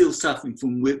of still suffering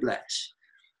from whiplash.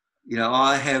 you know,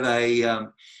 I have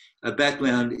a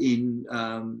background in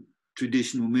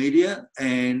traditional media,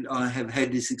 and I have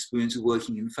had this experience of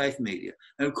working in faith media.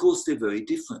 And of course, they're very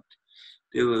different.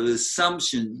 There are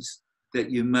assumptions that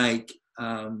you make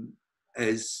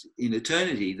as in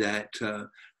eternity, that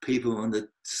people are on the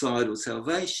side of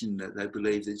salvation, that they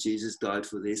believe that Jesus died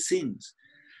for their sins.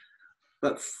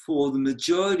 But for the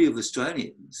majority of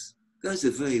Australians, those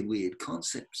are very weird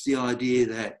concepts. The idea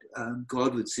that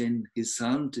God would send his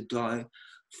son to die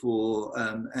for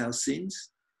our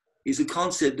sins is a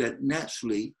concept that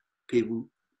naturally people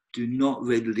do not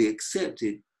readily accept.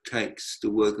 It takes the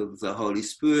work of the Holy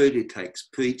Spirit, it takes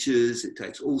preachers, it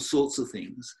takes all sorts of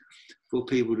things for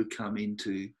people to come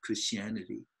into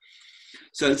Christianity.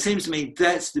 So it seems to me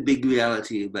that's the big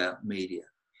reality about media.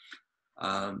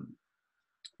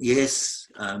 Yes,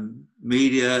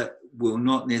 media will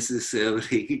not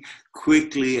necessarily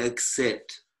quickly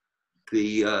accept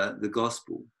the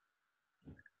gospel.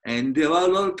 And there are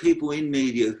a lot of people in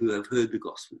media who have heard the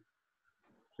gospel.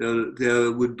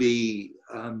 There would be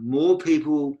more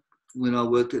people when I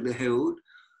worked at the Herald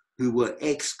who were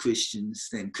ex-Christians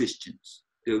than Christians.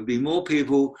 There would be more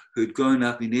people who'd grown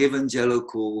up in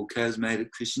evangelical or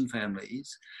charismatic Christian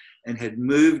families and had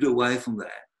moved away from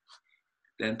that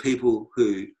than people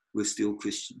who were still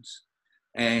Christians.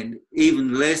 And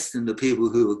even less than the people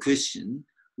who were Christian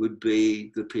would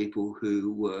be the people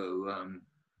who were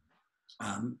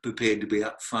prepared to be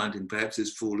upfront and perhaps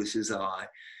as foolish as I,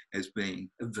 as being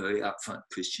a very upfront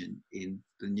Christian in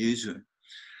the newsroom.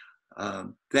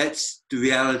 That's the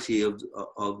reality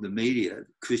of the media.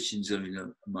 Christians are in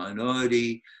a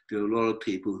minority. There are a lot of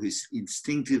people who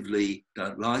instinctively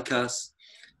don't like us.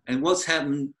 And what's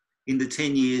happened in the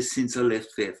 10 years since I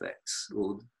left Fairfax,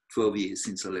 or 12 years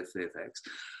since I left Fairfax,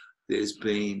 there's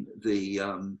been the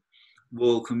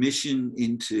Royal Commission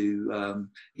into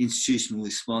institutional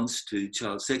response to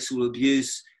child sexual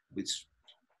abuse, which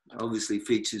obviously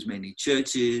features many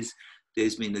churches.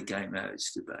 There's been the gay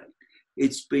marriage debate.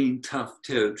 It's been tough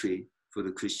territory for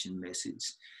the Christian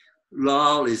message.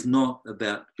 Lyall is not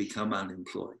about to become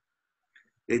unemployed.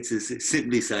 Let's just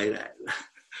simply say that.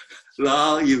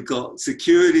 Lyall, you've got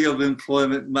security of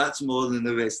employment much more than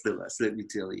the rest of us, let me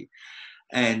tell you.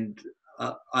 And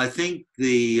I think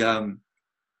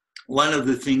one of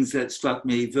the things that struck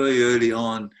me very early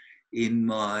on in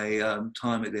my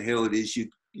time at the Herald is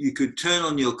you could turn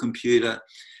on your computer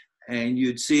and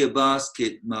you'd see a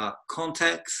basket marked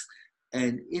contacts,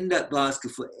 and in that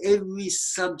basket, for every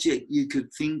subject you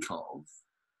could think of,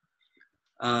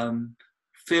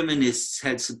 feminists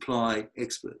had supplied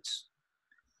experts.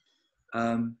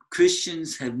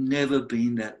 Christians have never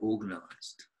been that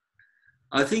organised.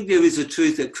 I think there is a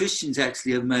truth that Christians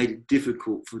actually have made it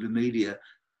difficult for the media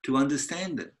to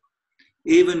understand them.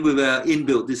 Even with our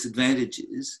inbuilt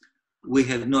disadvantages, we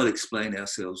have not explained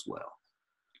ourselves well.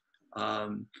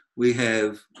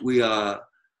 We are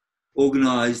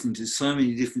organised into so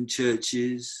many different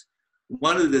churches.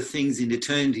 One of the things in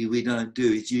eternity we don't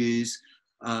do is use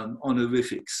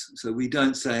honorifics. So we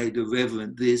don't say the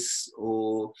Reverend this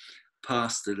or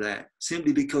Pastor that,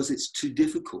 simply because it's too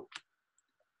difficult.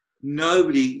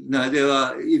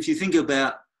 If you think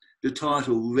about the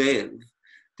title Rev,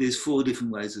 there's 4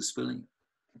 different ways of spelling it.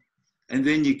 And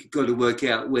then you've got to work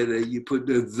out whether you put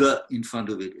the in front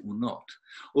of it or not,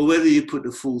 or whether you put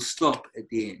a full stop at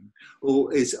the end,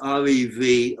 or it's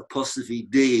REV apostrophe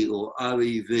D or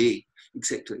REV,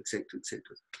 etc., etc., etc.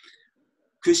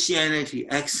 Christianity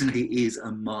actually is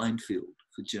a minefield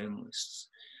for journalists.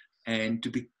 And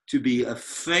to be a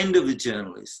friend of a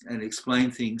journalist and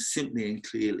explain things simply and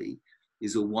clearly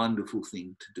is a wonderful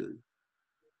thing to do.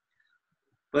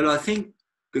 But I think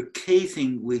the key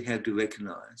thing we have to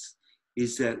recognise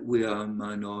is that we are a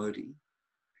minority.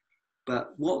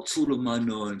 But what sort of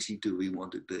minority do we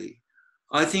want to be?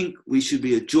 I think we should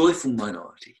be a joyful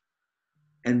minority.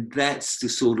 And that's the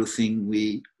sort of thing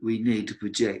we need to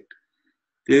project.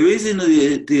 There is in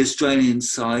the Australian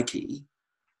psyche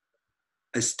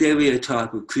a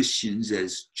stereotype of Christians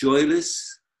as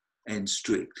joyless and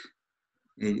strict.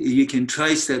 And you can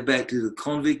trace that back to the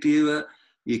convict era.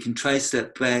 You can trace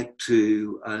that back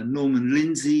to Norman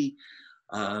Lindsay.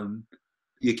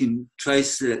 You can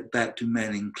trace that back to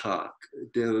Manning Clark.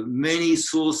 There are many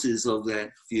sources of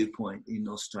that viewpoint in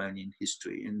Australian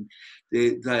history, and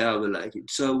they are related.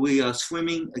 So we are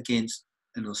swimming against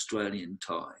an Australian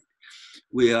tide.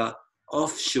 We are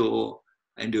offshore,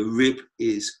 and the rip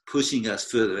is pushing us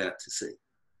further out to sea.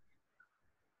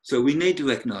 So we need to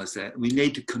recognise that. We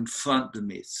need to confront the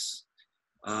myths.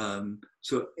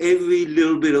 So every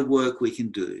little bit of work we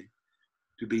can do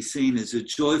to be seen as a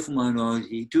joyful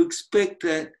minority, to expect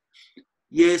that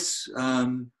yes,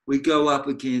 we go up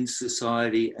against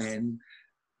society and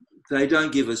they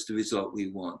don't give us the result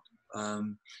we want.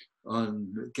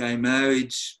 On gay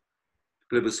marriage,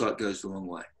 plebiscite goes the wrong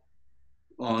way.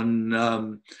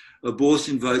 On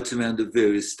abortion votes around the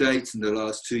various states in the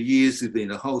last 2 years, there's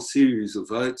been a whole series of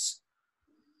votes.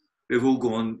 They've all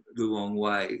gone the wrong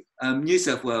way. New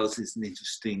South Wales is an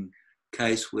interesting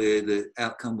case where the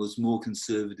outcome was more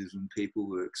conservative than people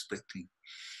were expecting.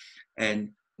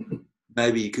 And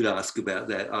maybe you could ask about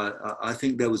that. I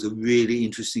think that was a really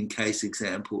interesting case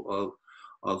example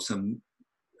of some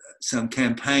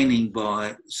campaigning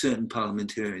by certain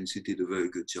parliamentarians who did a very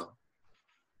good job.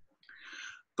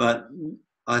 But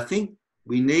I think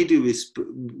we need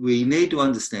to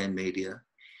understand media.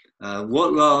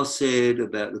 What Lyall said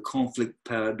about the conflict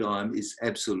paradigm is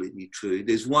absolutely true.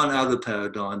 There's one other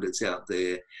paradigm that's out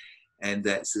there, and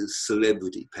that's the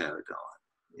celebrity paradigm.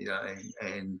 You know,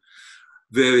 and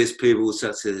various people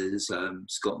such as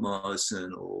Scott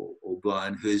Morrison or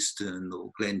Brian Houston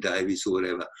or Glenn Davies or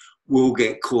whatever will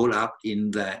get caught up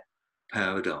in that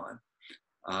paradigm.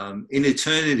 In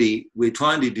eternity, we're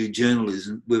trying to do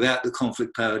journalism without the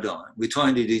conflict paradigm. We're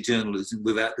trying to do journalism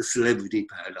without the celebrity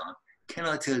paradigm. Can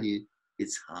I tell you,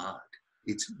 it's hard.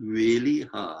 It's really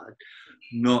hard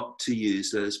not to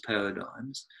use those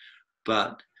paradigms,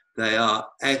 but they are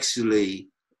actually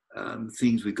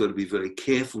things we've got to be very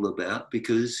careful about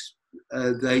because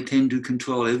they tend to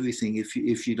control everything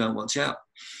if you don't watch out.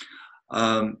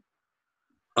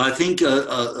 I think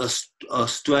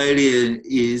Australia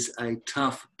is a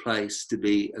tough place to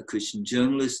be a Christian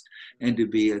journalist and to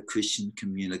be a Christian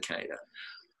communicator.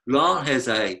 Lyall has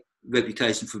a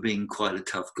reputation for being quite a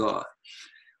tough guy.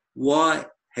 Why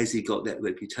has he got that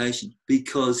reputation?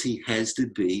 Because he has to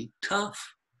be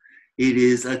tough. It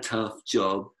is a tough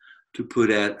job to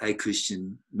put out a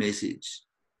Christian message.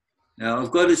 Now,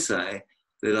 I've got to say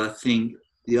that I think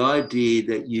the idea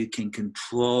that you can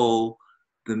control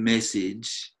the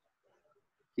message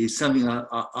is something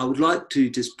I would like to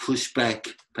just push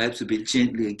back, perhaps a bit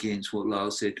gently against what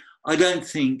Lyall said. I don't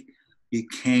think you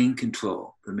can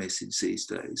control the message these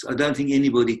days. I don't think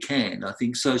anybody can. I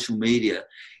think social media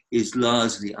is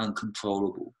largely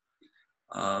uncontrollable.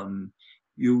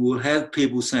 You will have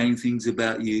people saying things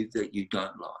about you that you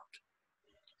don't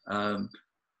like.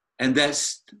 And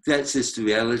that's just the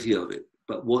reality of it.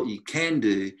 But what you can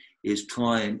do is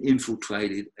try and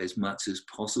infiltrate it as much as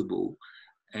possible.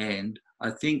 And I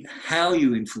think how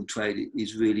you infiltrate it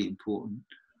is really important.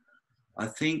 I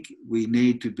think we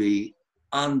need to be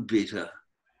unbitter,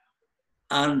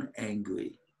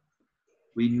 unangry.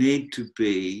 We need to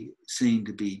be seen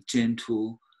to be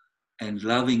gentle and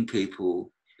loving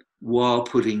people while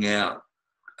putting out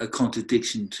a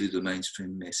contradiction to the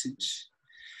mainstream message.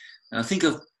 And I think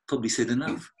I've probably said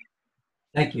enough.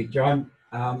 Thank you, John.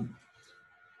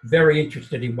 Very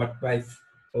interested in what both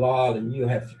Lyall and you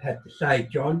have had to say,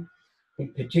 John.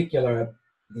 In particular,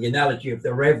 the analogy of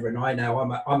the Reverend. I know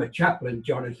I'm a chaplain,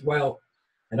 John, as well,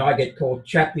 and I get called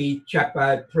chappie,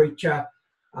 chappo, preacher.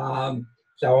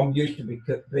 So I'm used to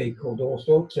being called all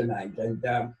sorts of names. And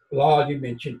Lyall, you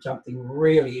mentioned something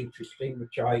really interesting,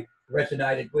 which I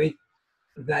resonated with,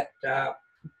 that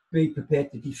be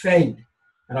prepared to defend.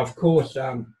 And of course,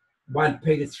 1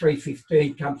 Peter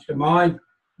 3:15 comes to mind.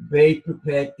 Be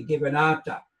prepared to give an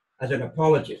answer as an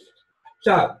apologist.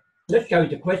 So let's go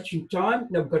into question time.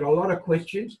 Now, we've got a lot of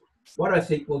questions. What I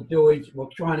think we'll do is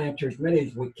we'll try and answer as many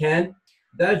as we can.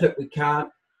 Those that we can't,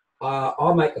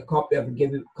 I'll make a copy of and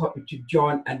give a copy to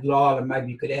John and Lyall, and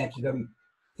maybe you could answer them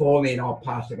for me and I'll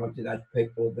pass it on to those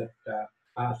people that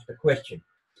asked the question.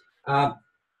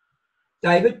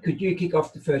 David, could you kick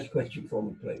off the first question for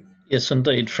me, please? Yes,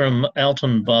 indeed. From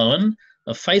Alton Bowen,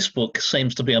 Facebook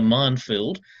seems to be a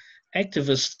minefield.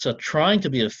 Activists are trying to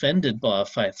be offended by a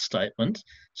faith statement.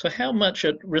 So how much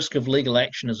at risk of legal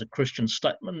action is a Christian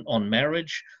statement on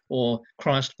marriage or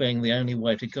Christ being the only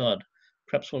way to God?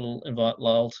 Perhaps we'll invite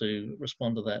Lyall to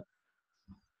respond to that.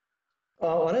 I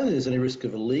don't think there's any risk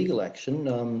of illegal action.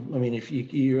 I mean, if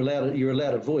you're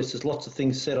allowed a voice. There's lots of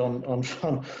things said on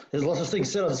there's lots of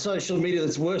things said on social media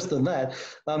that's worse than that.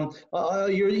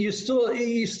 You're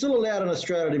still allowed in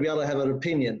Australia to be able to have an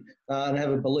opinion and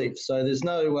have a belief. So there's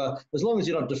no as long as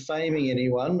you're not defaming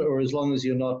anyone or as long as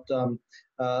you're not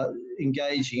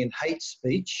engaging in hate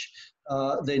speech,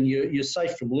 then you're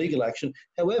safe from legal action.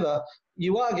 However,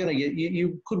 you are going to get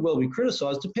you could well be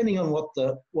criticised depending on what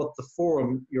the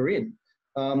forum you're in.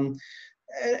 And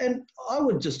I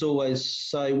would just always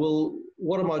say, well,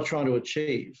 what am I trying to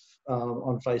achieve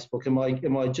on Facebook?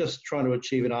 Am I just trying to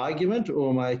achieve an argument, or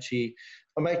am I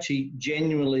actually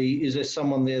genuinely? Is there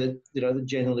someone there that that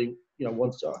genuinely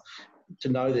wants to? to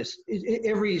know this.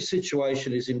 Every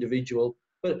situation is individual,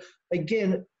 but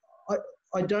again,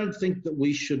 I don't think that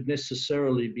we should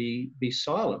necessarily be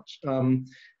silent,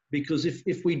 because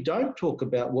if we don't talk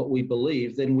about what we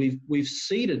believe, then we've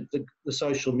ceded the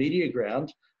social media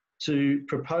ground to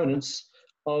proponents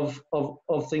of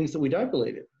things that we don't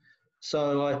believe in.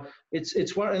 So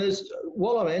it's one, and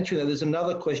while I'm answering that, there's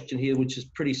another question here which is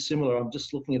pretty similar. I'm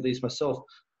just looking at these myself,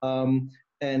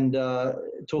 and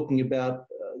talking about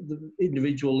the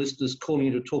individual listeners calling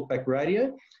into Talkback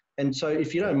Radio. And so,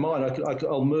 if you don't mind,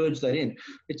 I'll merge that in.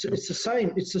 It's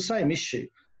the same issue,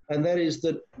 and that is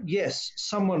that yes,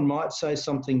 someone might say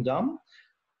something dumb,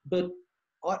 but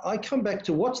I come back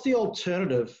to what's the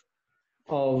alternative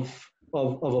of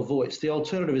a voice? The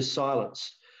alternative is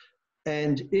silence.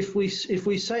 And if we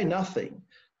say nothing,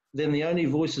 then the only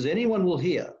voices anyone will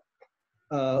hear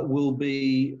will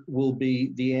be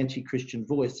the anti-Christian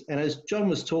voice. And as John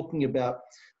was talking about,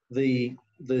 the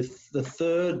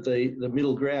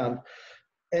middle ground,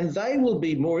 and they will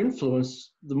be more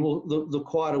influenced the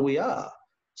quieter we are.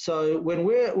 So when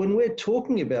we're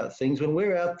talking about things, when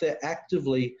we're out there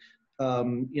actively,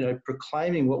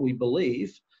 proclaiming what we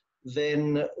believe,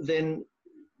 then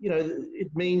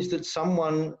it means that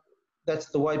that's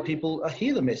the way people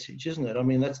hear the message, isn't it? I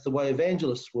mean, that's the way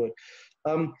evangelists work.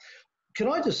 Can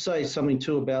I just say something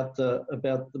too about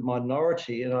the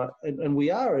minority? And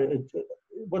we are.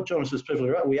 What John says is perfectly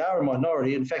right. We are a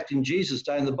minority. In fact, in Jesus'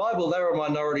 day, in the Bible, they were a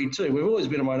minority too. We've always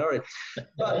been a minority.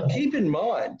 But keep in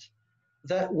mind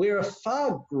that we're a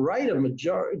far greater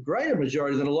majority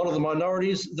than a lot of the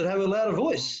minorities that have a louder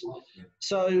voice.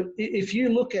 So if you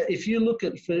look at,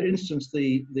 for instance,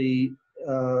 the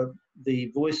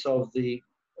voice of the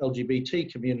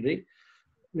LGBT community,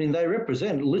 I mean, they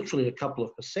represent literally a couple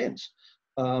of percent.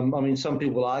 I mean, some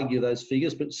people argue those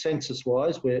figures, but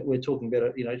census-wise, we're talking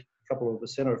about a couple of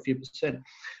percent or a few percent.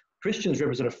 Christians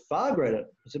represent a far greater,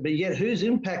 but yet who's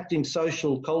impacting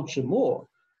social culture more,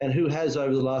 and who has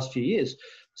over the last few years?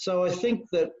 So I think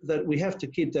that we have to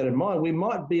keep that in mind. We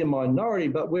might be a minority,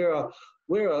 but we're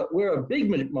a big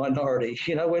minority.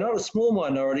 We're not a small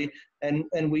minority,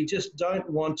 and we just don't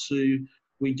want to.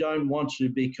 We don't want to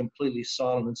be completely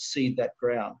silent and cede that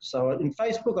ground. So in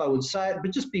Facebook, I would say it,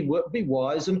 but just be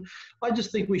wise. And I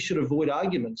just think we should avoid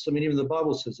arguments. I mean, even the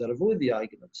Bible says that, avoid the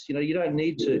arguments. You don't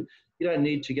need to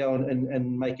go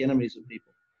and make enemies of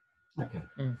people. Okay.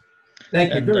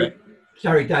 Thank you.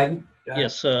 Sorry, David.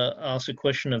 Yes, ask a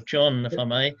question of John, if I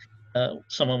may.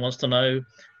 Someone wants to know,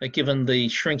 given the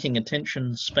shrinking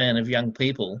attention span of young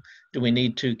people, do we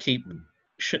need to keep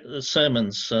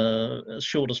sermons as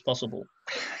short as possible?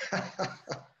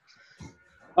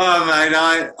 Oh, mate,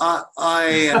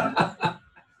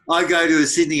 I go to a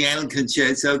Sydney Anglican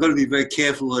church, so I've got to be very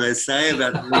careful what I say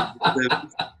about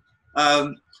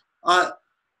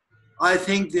I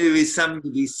think there is something to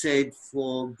be said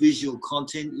for visual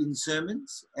content in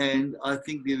sermons, and I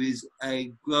think there is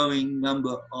a growing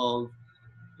number of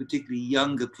particularly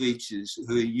younger preachers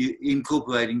who are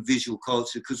incorporating visual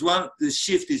culture, because the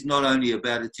shift is not only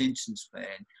about attention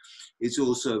span, it's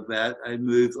also about a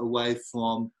move away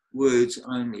from words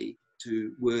only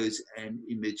to words and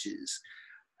images.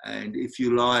 And if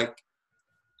you like,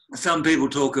 some people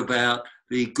talk about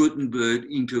the Gutenberg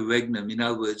interregnum, in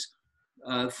other words,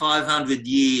 500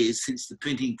 years since the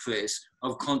printing press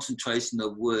of concentration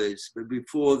of words. But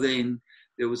before then,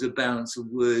 there was a balance of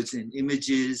words and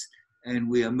images, and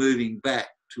we are moving back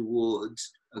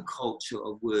towards a culture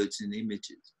of words and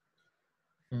images.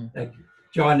 Thank you.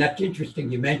 John, that's interesting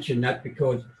you mentioned that,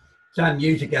 because many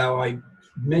years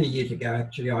ago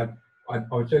actually, I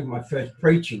was doing my first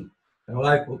preaching at a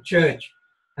local church,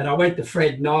 and I went to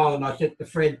Fred Lyall and I said to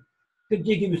Fred, could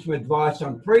you give me some advice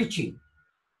on preaching?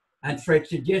 And Fred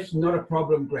said, yes, not a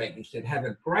problem, Greg. He said, have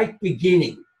a great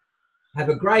beginning, have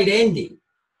a great ending,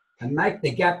 and make the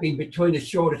gap in between as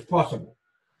short as possible.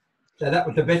 So that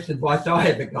was the best advice I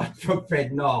ever got from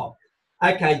Fred Lyall.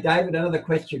 Okay, David, another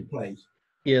question, please.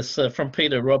 Yes, from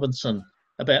Peter Robinson,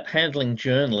 about handling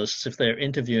journalists if they're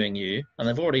interviewing you, and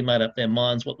they've already made up their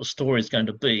minds what the story is going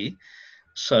to be.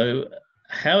 So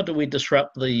how do we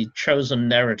disrupt the chosen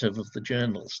narrative of the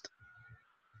journalist?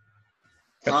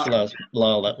 Perhaps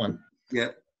Lyall, that one. Yeah.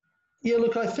 Yeah,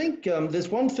 look, I think there's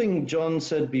one thing John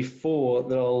said before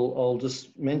that I'll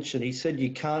just mention. He said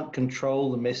you can't control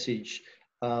the message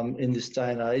in this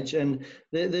day and age, and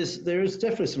there is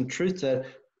definitely some truth there.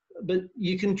 But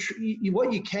you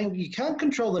can't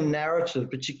control the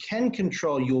narrative, but you can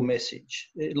control your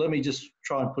message. Let me just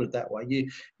try and put it that way.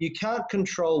 You can't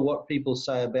control what people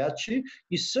say about you.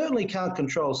 You certainly can't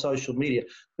control social media,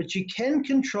 but you can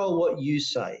control what you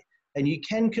say. and you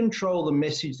can control the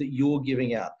message that you're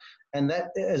giving out, and that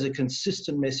as a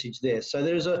consistent message there. So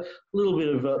there's a little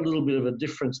bit of a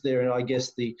difference there, and I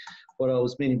guess what I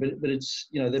was meaning, but it's,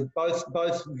 you know, they're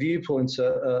both viewpoints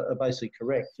are basically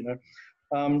correct, you know.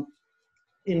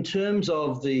 In terms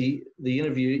of the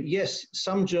interview, yes,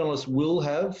 some journalists will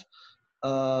have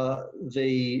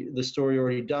the story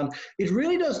already done. It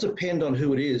really does depend on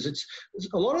who it is. It's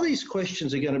a lot of these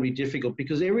questions are going to be difficult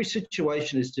because every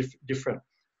situation is different.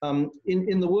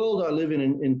 In the world I live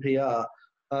in PR,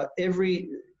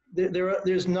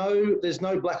 there's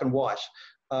no black and white.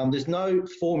 There's no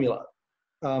formula.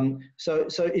 So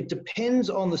it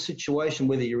depends on the situation,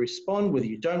 whether you respond, whether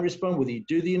you don't respond, whether you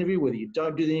do the interview, whether you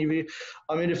don't do the interview.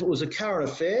 I mean, if it was a current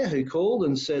affair who called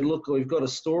and said, look, we've got a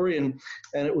story and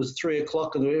it was 3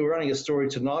 o'clock and we're running a story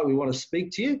tonight, we want to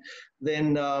speak to you,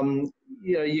 then,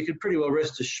 you know, you could pretty well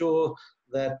rest assured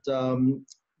that,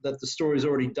 that the story is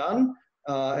already done.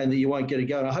 And that you won't get it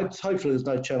going. Hopefully there's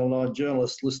no Channel 9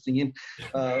 journalists listening in.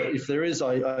 If there is,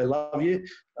 I love you.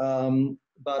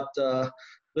 But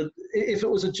if it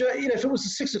was if it was the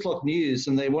 6 o'clock news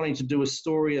and they're wanting to do a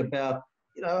story about,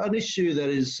 you know, an issue that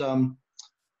is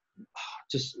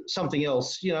just something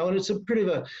else, you know, and it's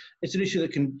it's an issue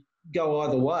that can go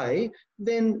either way,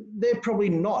 then they're probably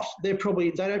not. They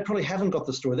probably haven't got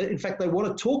the story. In fact, they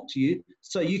want to talk to you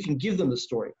so you can give them the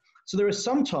story. So there are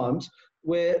some times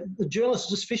where the journalists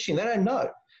are just fishing. They don't know.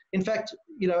 In fact,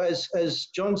 you know, as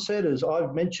John said, as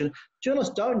I've mentioned,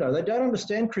 journalists don't know. They don't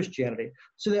understand Christianity.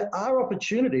 So there are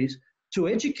opportunities to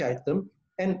educate them.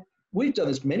 And we've done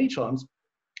this many times.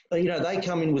 You know, they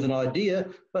come in with an idea,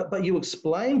 but you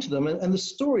explain to them, and the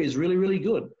story is really, really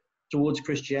good towards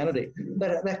Christianity.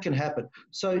 That can happen.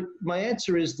 So my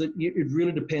answer is that it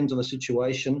really depends on the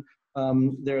situation.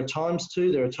 There are times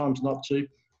to, there are times not to.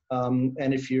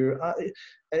 And if you're,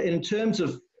 in terms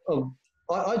of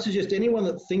I'd suggest anyone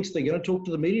that thinks they're going to talk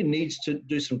to the media needs to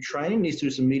do some training, needs to do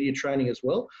some media training as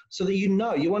well, so that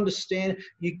you understand,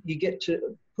 you get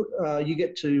to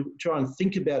try and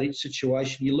think about each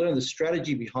situation, you learn the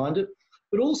strategy behind it,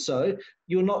 but also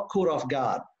you're not caught off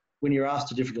guard when you're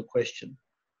asked a difficult question.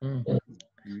 Mm.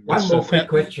 One more quick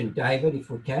question, David, if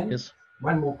we can. Yes.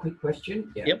 One more quick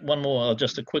question. Yeah. Yep, one more.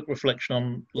 Just a quick reflection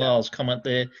on Lyall's comment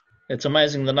there. It's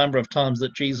amazing the number of times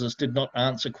that Jesus did not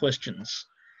answer questions,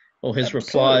 or his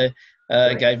reply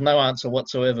gave no answer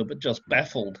whatsoever, but just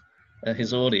baffled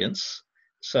his audience.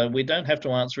 So we don't have to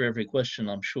answer every question,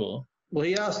 I'm sure. Well,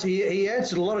 he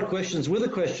answered a lot of questions with a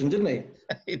question, didn't he?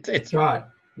 He did. That's right.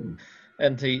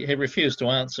 And he refused to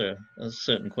answer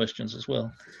certain questions as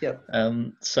well. Yep.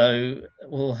 So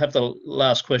we'll have the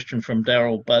last question from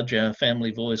Daryl Budge, our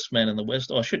Family Voice man in the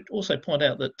West. I should also point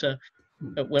out that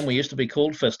when we used to be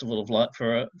called Festival of Light,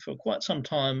 for quite some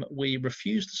time, we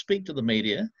refused to speak to the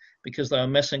media because they were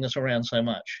messing us around so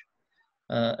much.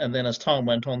 And then as time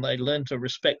went on, they learned to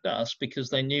respect us because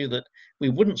they knew that we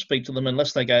wouldn't speak to them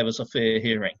unless they gave us a fair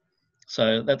hearing.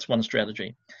 So that's one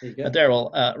strategy.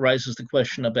 Daryl raises the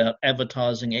question about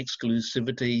advertising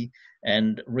exclusivity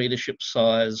and readership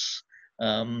size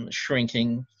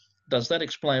shrinking. Does that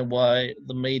explain why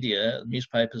the media,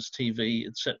 newspapers, TV,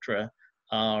 etc.,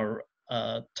 are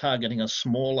targeting a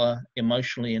smaller,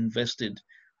 emotionally invested,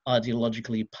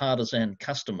 ideologically partisan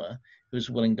customer who's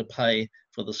willing to pay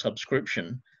for the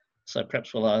subscription? So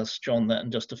perhaps we'll ask John that,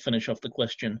 and just to finish off the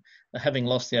question, having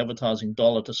lost the advertising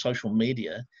dollar to social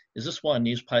media, is this why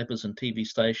newspapers and TV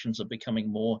stations are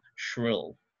becoming more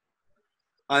shrill?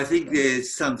 I think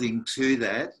there's something to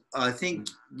that. I think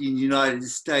in the United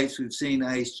States we've seen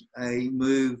a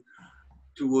move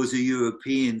towards a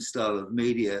European style of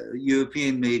media.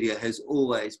 European media has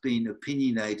always been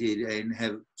opinionated and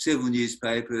have several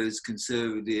newspapers,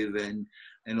 conservative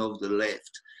and of the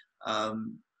left.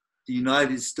 The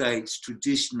United States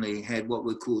traditionally had what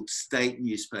were called state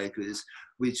newspapers,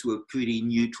 which were pretty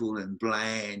neutral and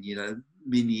bland, you know,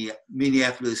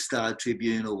 Minneapolis Star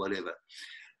Tribune or whatever.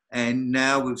 And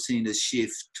now we've seen a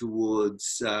shift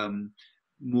towards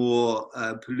more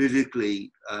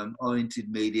politically oriented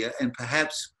media, and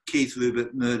perhaps Keith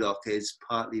Rupert Murdoch is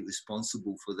partly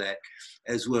responsible for that,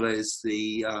 as well as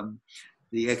the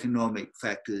economic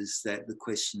factors that the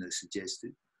questioner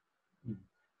suggested.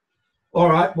 All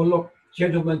right. Well, look,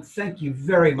 gentlemen, thank you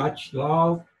very much.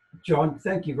 Lyall, John,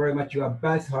 thank you very much. You are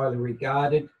both highly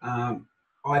regarded.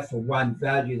 I, for one,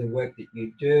 value the work that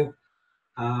you do.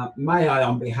 May I,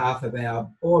 on behalf of our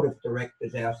board of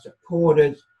directors, our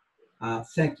supporters,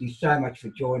 thank you so much for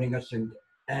joining us,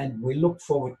 and we look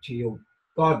forward to your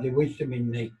godly wisdom in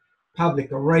the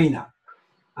public arena.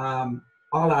 I'll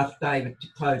ask David to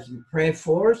close in prayer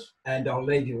for us, and I'll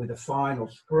leave you with a final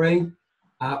screen.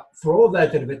 For all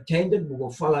those that have attended, we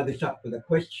will follow this up with a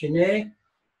questionnaire.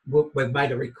 We've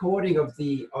made a recording of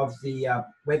the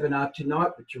webinar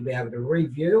tonight, which you'll be able to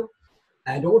review.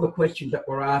 And all the questions that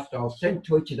were asked, I'll send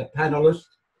to each of the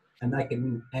panelists, and they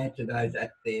can answer those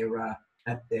at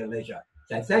their leisure.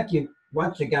 So thank you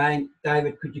once again.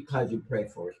 David, could you close in prayer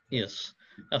for us? Yes.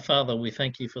 Our Father, we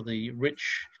thank you for the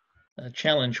rich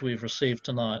challenge we've received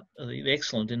tonight, the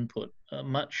excellent input,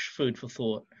 much food for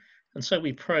thought. And so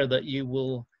we pray that you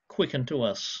will quicken to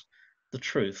us the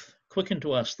truth, quicken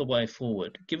to us the way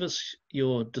forward. Give us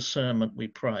your discernment, we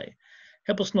pray.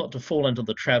 Help us not to fall into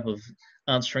the trap of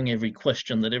answering every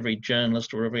question that every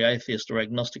journalist or every atheist or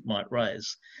agnostic might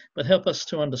raise, but help us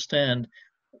to understand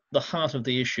the heart of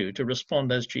the issue, to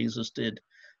respond as Jesus did.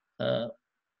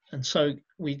 And so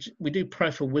we do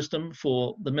pray for wisdom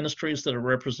for the ministries that are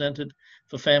represented,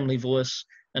 for Family Voice,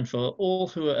 and for all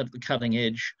who are at the cutting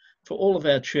edge, for all of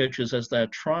our churches as they're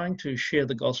trying to share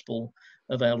the gospel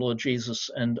of our Lord Jesus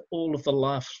and all of the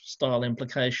lifestyle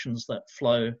implications that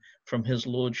flow from his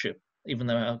lordship, even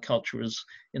though our culture is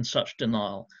in such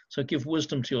denial. So give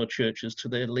wisdom to your churches, to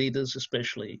their leaders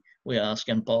especially, we ask,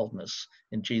 and boldness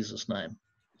in Jesus' name.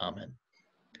 Amen.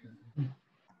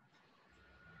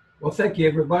 Well, thank you,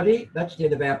 everybody. That's the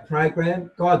end of our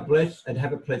program. God bless and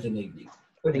have a pleasant evening.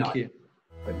 Good night. Thank you.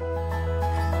 Good night.